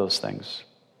none of those things.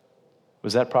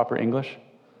 Was that proper English?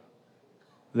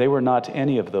 They were not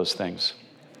any of those things.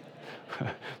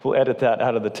 We'll edit that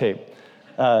out of the tape.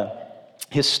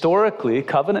 Historically,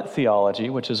 covenant theology,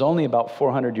 which is only about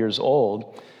 400 years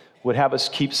old, would have us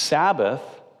keep Sabbath,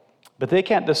 but they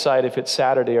can't decide if it's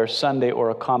Saturday or Sunday or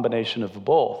a combination of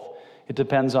both. It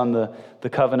depends on the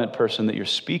covenant person that you're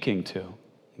speaking to,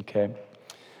 okay?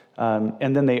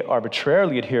 And then they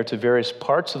arbitrarily adhere to various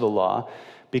parts of the law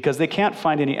because they can't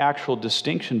find any actual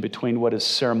distinction between what is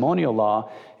ceremonial law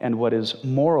and what is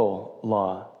moral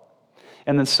law.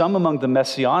 And then some among the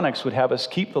Messianics would have us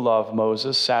keep the law of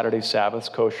Moses, Saturday Sabbaths,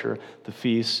 kosher, the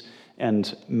feasts,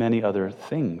 and many other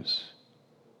things.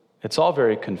 It's all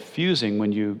very confusing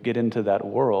when you get into that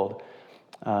world.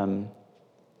 And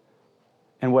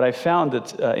what I found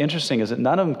that's interesting is that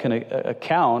none of them can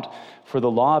account for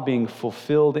the law being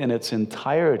fulfilled in its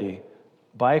entirety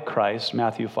by Christ,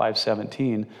 Matthew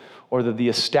 5:17, or that the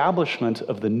establishment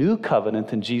of the new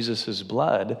covenant in Jesus'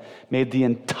 blood made the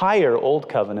entire old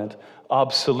covenant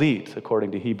obsolete,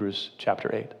 according to Hebrews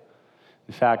chapter 8.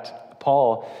 In fact,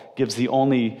 Paul gives the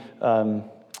only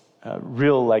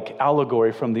real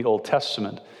allegory from the Old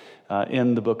Testament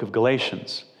in the book of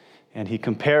Galatians. And he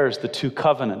compares the two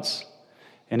covenants.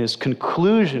 And his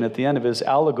conclusion at the end of his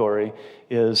allegory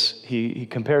is he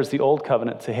compares the old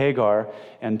covenant to Hagar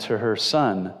and to her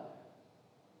son.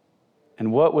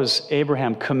 And what was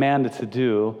Abraham commanded to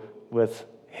do with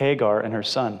Hagar and her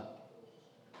son?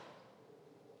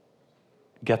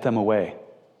 Get them away.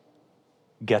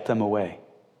 Get them away.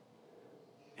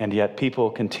 And yet people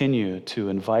continue to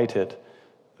invite it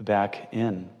back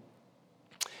in.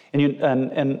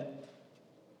 And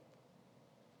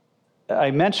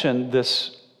I mentioned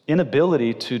this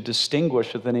inability to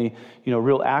distinguish with any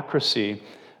real accuracy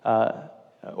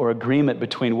or agreement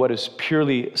between what is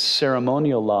purely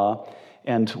ceremonial law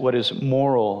and what is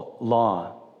moral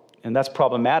law. And that's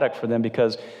problematic for them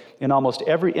because in almost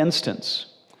every instance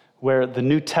where the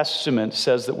New Testament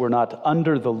says that we're not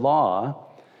under the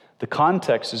law, the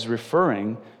context is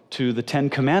referring to the Ten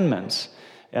Commandments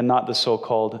and not the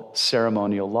so-called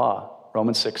ceremonial law.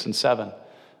 Romans 6 and 7.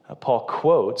 Paul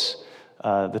quotes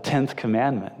the 10th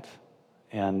commandment,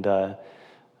 and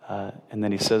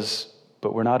then he says,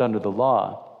 but we're not under the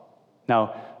law.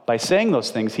 Now, by saying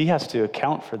those things, he has to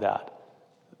account for that.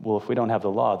 Well, if we don't have the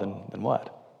law, then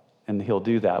what? And he'll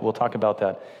do that. We'll talk about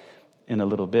that in a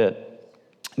little bit.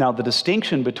 Now, the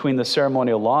distinction between the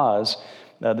ceremonial law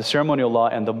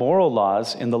and the moral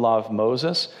laws in the law of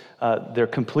Moses, they're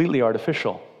completely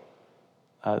artificial.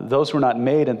 Those were not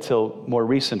made until more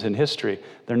recent in history.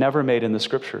 They're never made in the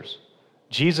scriptures.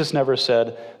 Jesus never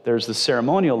said there's the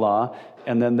ceremonial law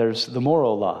and then there's the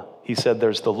moral law. He said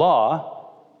there's the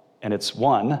law, and it's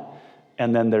one,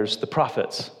 and then there's the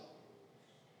prophets.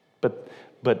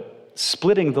 But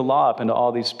splitting the law up into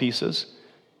all these pieces,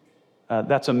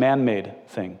 that's a man-made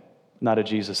thing, not a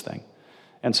Jesus thing.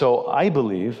 And so I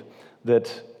believe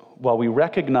that while we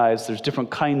recognize there's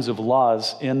different kinds of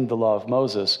laws in the law of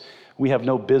Moses, we have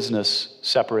no business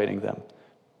separating them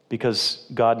because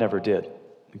God never did.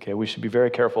 Okay, we should be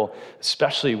very careful,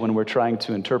 especially when we're trying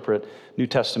to interpret New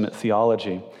Testament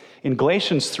theology. In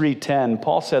Galatians 3:10,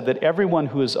 Paul said that everyone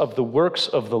who is of the works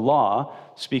of the law,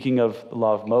 speaking of the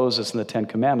law of Moses and the Ten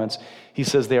Commandments, he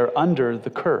says they are under the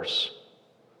curse.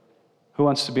 Who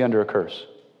wants to be under a curse?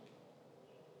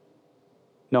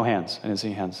 No hands. I didn't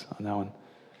see hands on that one.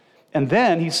 And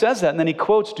then he says that, and then he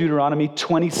quotes Deuteronomy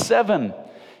 27.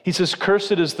 He says,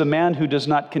 cursed is the man who does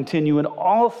not continue in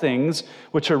all things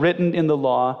which are written in the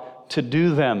law to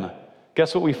do them.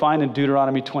 Guess what we find in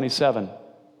Deuteronomy 27?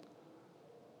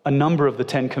 A number of the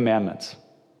Ten Commandments.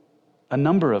 A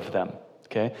number of them.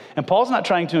 Okay? And Paul's not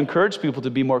trying to encourage people to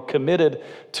be more committed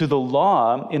to the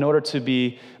law in order to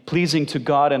be pleasing to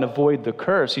God and avoid the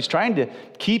curse. He's trying to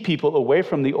keep people away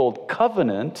from the old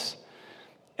covenant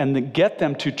and then get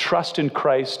them to trust in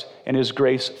Christ and his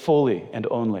grace fully and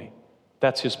only.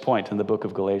 That's his point in the book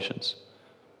of Galatians.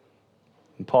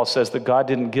 And Paul says that God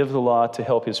didn't give the law to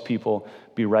help his people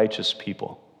be righteous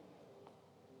people.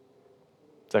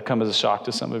 Does that come as a shock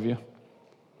to some of you?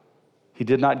 He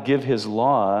did not give his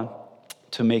law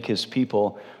to make his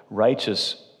people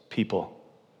righteous people.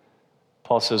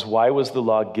 Paul says, why was the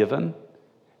law given?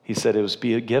 He said it was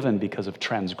given because of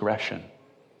transgression.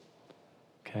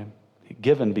 Okay?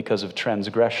 Given because of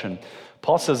transgression.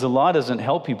 Paul says the law doesn't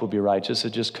help people be righteous,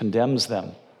 it just condemns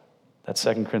them. That's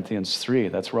 2 Corinthians 3.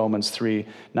 That's Romans 3,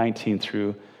 19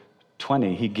 through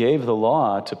 20. He gave the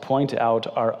law to point out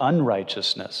our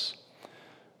unrighteousness,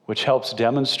 which helps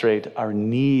demonstrate our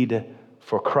need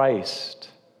for Christ.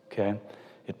 Okay?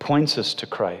 It points us to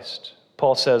Christ.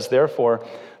 Paul says, therefore,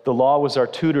 the law was our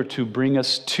tutor to bring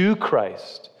us to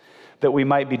Christ, that we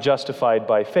might be justified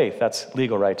by faith. That's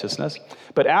legal righteousness.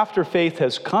 But after faith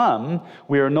has come,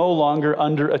 we are no longer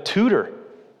under a tutor.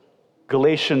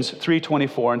 Galatians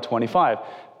 3:24 and 25.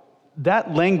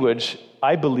 That language,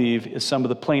 I believe, is some of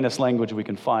the plainest language we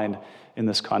can find in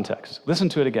this context. Listen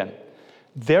to it again.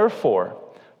 Therefore,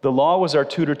 the law was our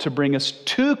tutor to bring us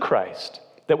to Christ,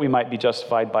 that we might be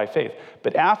justified by faith.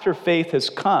 But after faith has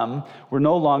come, we're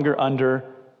no longer under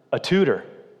a tutor.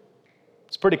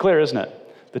 It's pretty clear, isn't it?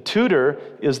 The tutor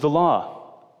is the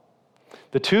law.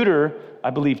 The tutor,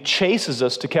 I believe, chases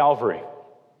us to Calvary,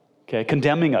 okay,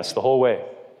 condemning us the whole way.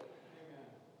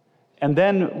 And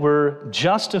then we're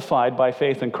justified by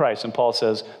faith in Christ. And Paul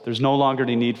says there's no longer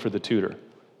any need for the tutor,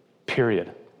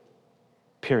 period.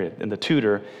 Period. And the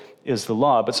tutor is the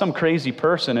law. But some crazy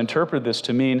person interpreted this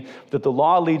to mean that the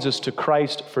law leads us to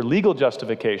Christ for legal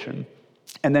justification,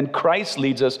 and then Christ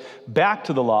leads us back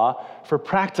to the law for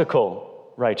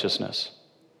practical righteousness.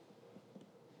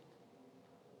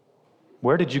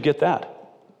 Where did you get that?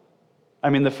 I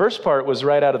mean, the first part was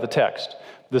right out of the text.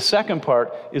 The second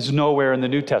part is nowhere in the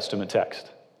New Testament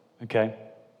text. Okay?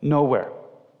 Nowhere.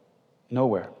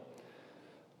 Nowhere.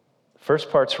 First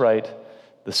part's right.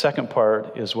 The second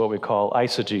part is what we call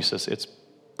eisegesis. It's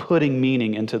putting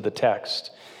meaning into the text.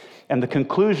 And the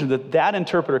conclusion that that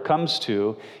interpreter comes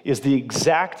to is the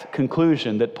exact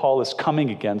conclusion that Paul is coming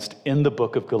against in the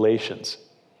book of Galatians.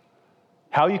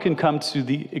 How you can come to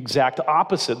the exact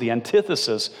opposite, the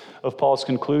antithesis of Paul's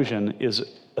conclusion, is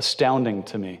astounding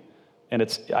to me. And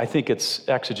I think it's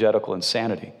exegetical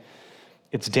insanity.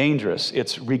 It's dangerous.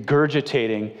 It's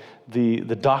regurgitating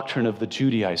the doctrine of the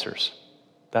Judaizers.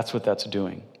 That's what that's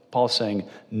doing. Paul's saying,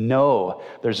 no,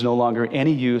 there's no longer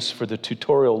any use for the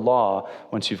tutorial law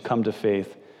once you've come to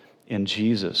faith in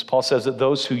Jesus. Paul says that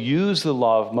those who use the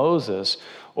law of Moses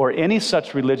or any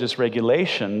such religious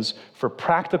regulations for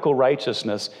practical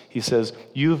righteousness, he says,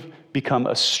 you've become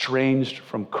estranged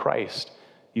from Christ.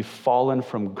 You've fallen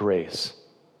from grace.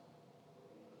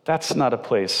 That's not a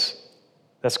place,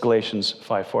 that's Galatians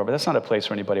 5:4, but that's not a place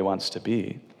where anybody wants to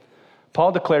be.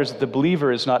 Paul declares that the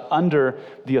believer is not under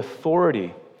the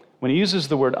authority. When he uses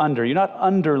the word under, you're not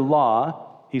under law,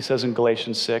 he says in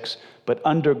Galatians 6, but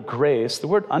under grace. The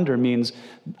word under means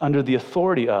under the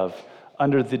authority of,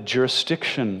 under the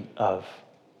jurisdiction of.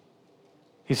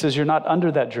 He says you're not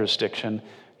under that jurisdiction,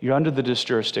 you're under the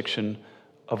jurisdiction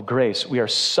of grace. We are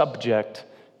subject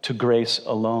to grace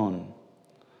alone.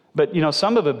 But,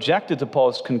 some have objected to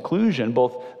Paul's conclusion,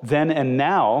 both then and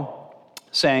now,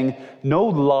 saying, no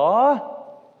law,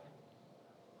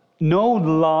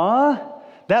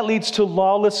 that leads to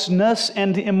lawlessness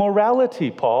and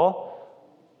immorality, Paul.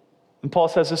 And Paul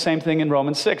says the same thing in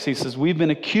Romans 6. He says, we've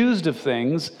been accused of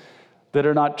things that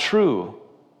are not true.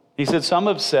 He said, some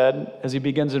have said, as he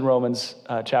begins in Romans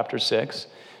chapter 6,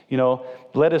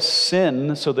 let us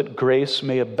sin so that grace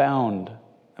may abound.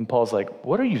 And Paul's like,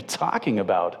 what are you talking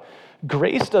about?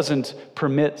 Grace doesn't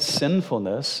permit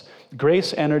sinfulness.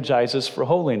 Grace energizes for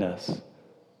holiness.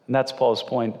 And that's Paul's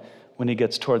point when he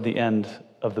gets toward the end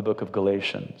of the book of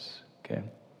Galatians. Okay?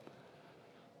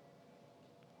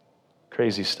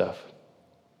 Crazy stuff.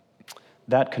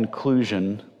 That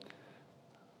conclusion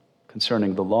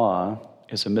concerning the law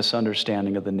is a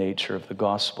misunderstanding of the nature of the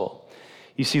gospel.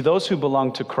 You see, those who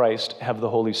belong to Christ have the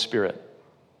Holy Spirit,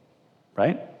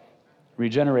 right?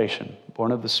 Regeneration,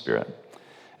 born of the Spirit.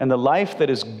 And the life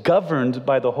that is governed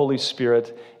by the Holy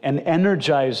Spirit and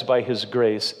energized by His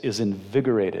grace is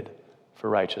invigorated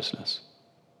for righteousness.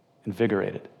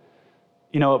 Invigorated.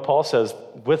 You know what Paul says,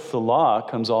 with the law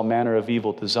comes all manner of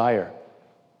evil desire.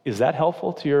 Is that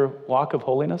helpful to your walk of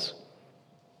holiness?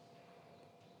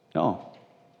 No.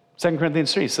 2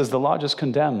 Corinthians 3 says the law just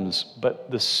condemns, but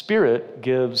the Spirit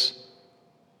gives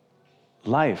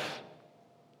life.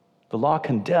 The law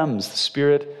condemns, the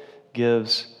Spirit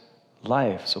gives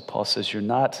life. So Paul says you're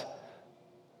not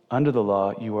under the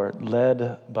law, you are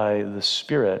led by the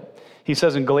Spirit. He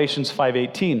says in Galatians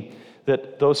 5:18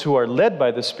 that those who are led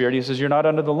by the Spirit, he says you're not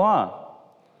under the law.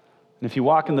 And if you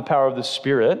walk in the power of the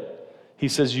Spirit, he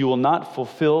says you will not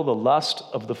fulfill the lust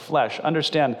of the flesh.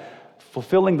 Understand,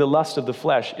 fulfilling the lust of the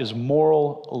flesh is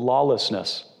moral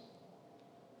lawlessness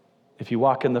if you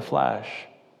walk in the flesh.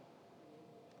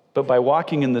 But by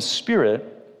walking in the Spirit,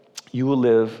 you will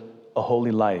live a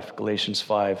holy life, Galatians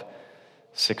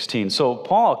 5:16. So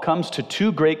Paul comes to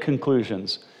two great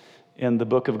conclusions in the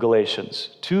book of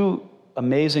Galatians, two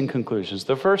amazing conclusions.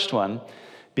 The first one,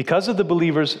 because of the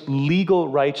believer's legal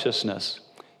righteousness,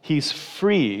 he's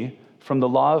free from the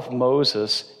law of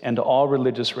Moses and all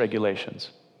religious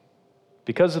regulations.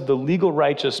 Because of the legal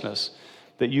righteousness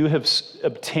that you have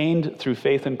obtained through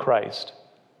faith in Christ,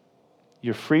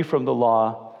 you're free from the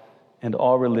law and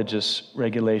all religious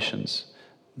regulations.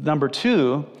 Number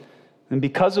two, and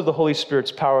because of the Holy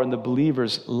Spirit's power in the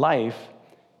believer's life,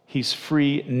 he's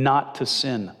free not to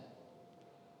sin.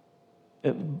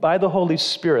 By the Holy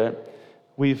Spirit,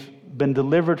 we've been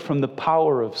delivered from the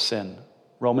power of sin.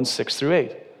 Romans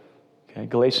 6-8. Okay,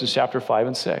 Galatians chapter 5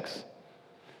 and 6.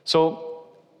 So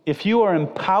if you are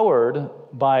empowered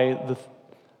by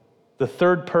the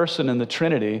third person in the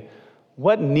Trinity,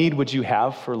 what need would you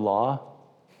have for law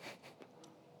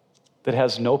that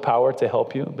has no power to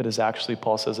help you, but is actually,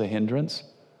 Paul says, a hindrance?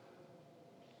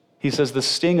 He says the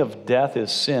sting of death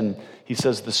is sin. He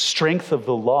says the strength of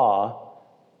the law,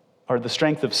 or the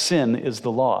strength of sin is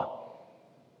the law.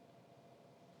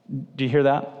 Do you hear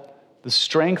that? The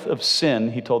strength of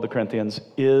sin, he told the Corinthians,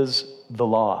 is the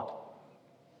law.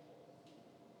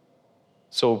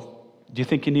 So, do you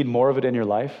think you need more of it in your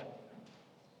life?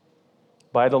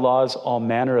 By the laws, all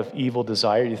manner of evil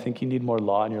desire. Do you think you need more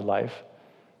law in your life?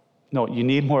 No, you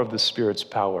need more of the Spirit's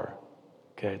power,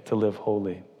 okay, to live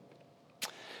holy.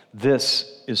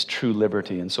 This is true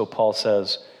liberty. And so Paul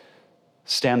says,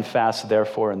 stand fast,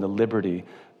 therefore, in the liberty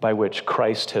by which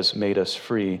Christ has made us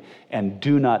free, and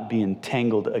do not be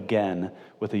entangled again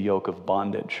with a yoke of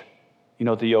bondage. You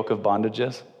know what the yoke of bondage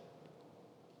is?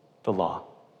 The law.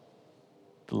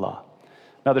 The law.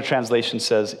 Another translation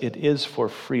says, it is for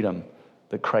freedom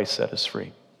that Christ set us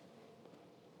free.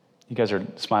 You guys are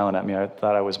smiling at me. I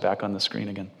thought I was back on the screen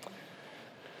again.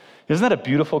 Isn't that a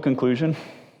beautiful conclusion?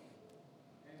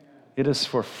 It is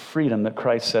for freedom that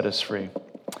Christ set us free.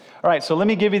 All right, so let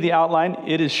me give you the outline.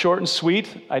 It is short and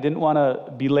sweet. I didn't want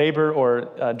to belabor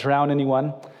or drown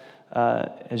anyone.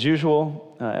 As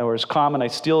usual, or as common, I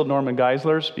steal Norman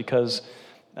Geisler's because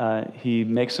he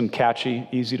makes them catchy,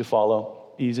 easy to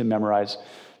follow, easy to memorize,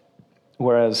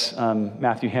 whereas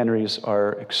Matthew Henry's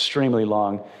are extremely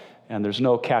long, and there's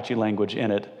no catchy language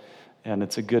in it, and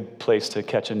it's a good place to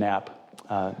catch a nap.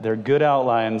 They're good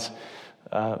outlines,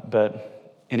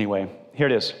 but anyway, here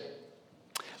it is.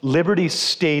 Liberty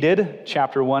stated,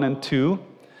 chapter 1 and 2.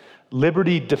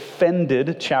 Liberty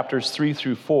defended, chapters 3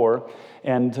 through 4.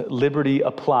 And liberty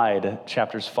applied,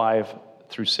 chapters 5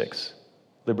 through 6.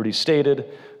 Liberty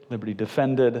stated, liberty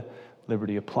defended,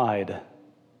 liberty applied.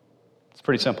 It's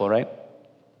pretty simple, right?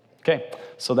 Okay,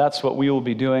 so that's what we will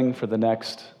be doing for the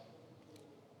next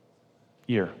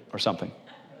year or something.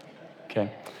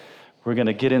 Okay, we're going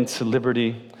to get into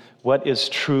liberty. What is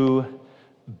true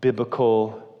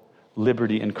biblical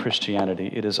liberty in Christianity?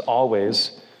 It is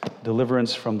always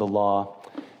deliverance from the law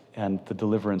and the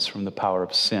deliverance from the power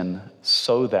of sin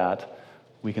so that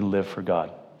we can live for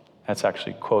God. That's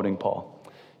actually quoting Paul.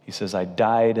 He says, I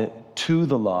died to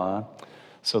the law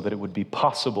so that it would be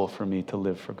possible for me to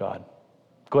live for God.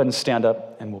 Go ahead and stand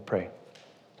up and we'll pray.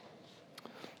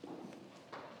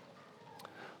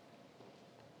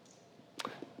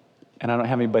 And I don't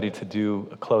have anybody to do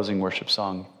a closing worship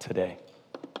song today,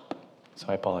 so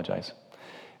I apologize.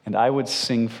 And I would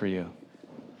sing for you,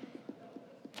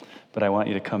 but I want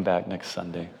you to come back next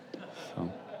Sunday.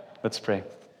 So let's pray.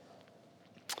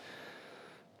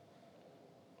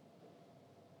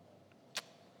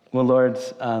 Well, Lord,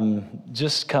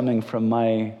 just coming from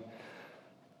my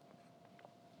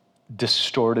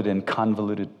distorted and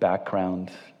convoluted background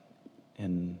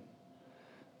in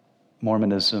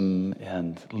Mormonism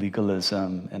and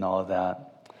legalism and all of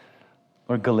that,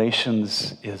 Lord,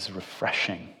 Galatians is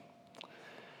refreshing.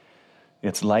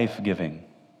 It's life-giving.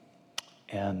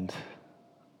 And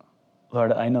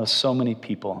Lord, I know so many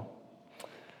people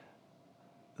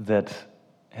that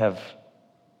have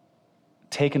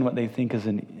taken what they think is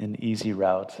an easy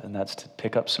route, and that's to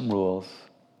pick up some rules,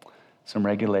 some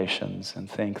regulations, and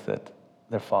think that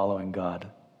they're following God.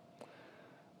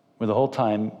 Where the whole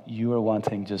time you are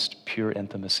wanting just pure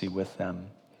intimacy with them,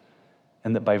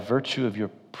 and that by virtue of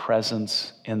your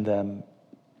presence in them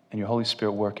and your Holy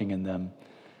Spirit working in them,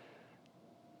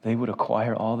 they would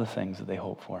acquire all the things that they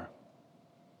hope for.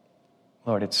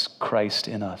 Lord, it's Christ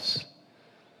in us.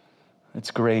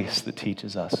 It's grace that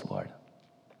teaches us, Lord.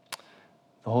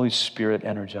 The Holy Spirit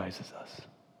energizes us.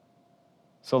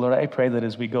 So, Lord, I pray that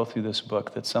as we go through this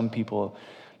book, that some people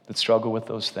that struggle with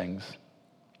those things,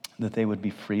 that they would be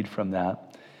freed from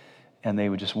that, and they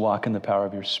would just walk in the power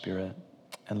of your Spirit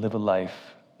and live a life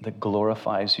that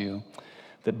glorifies you,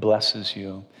 that blesses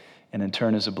you, and in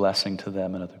turn is a blessing to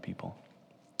them and other people.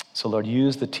 So, Lord,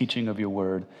 use the teaching of your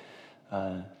word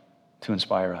to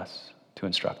inspire us, to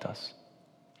instruct us.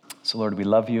 So, Lord, we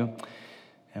love you,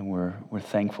 and we're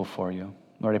thankful for you.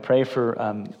 Lord, I pray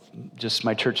for just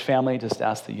my church family. Just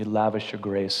ask that you lavish your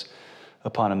grace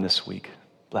upon them this week.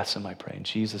 Bless them, I pray, in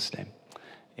Jesus' name.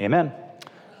 Amen.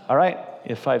 All right,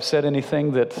 if I've said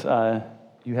anything that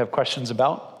you have questions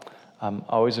about, I'm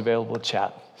always available to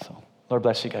chat. So, Lord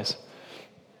bless you guys.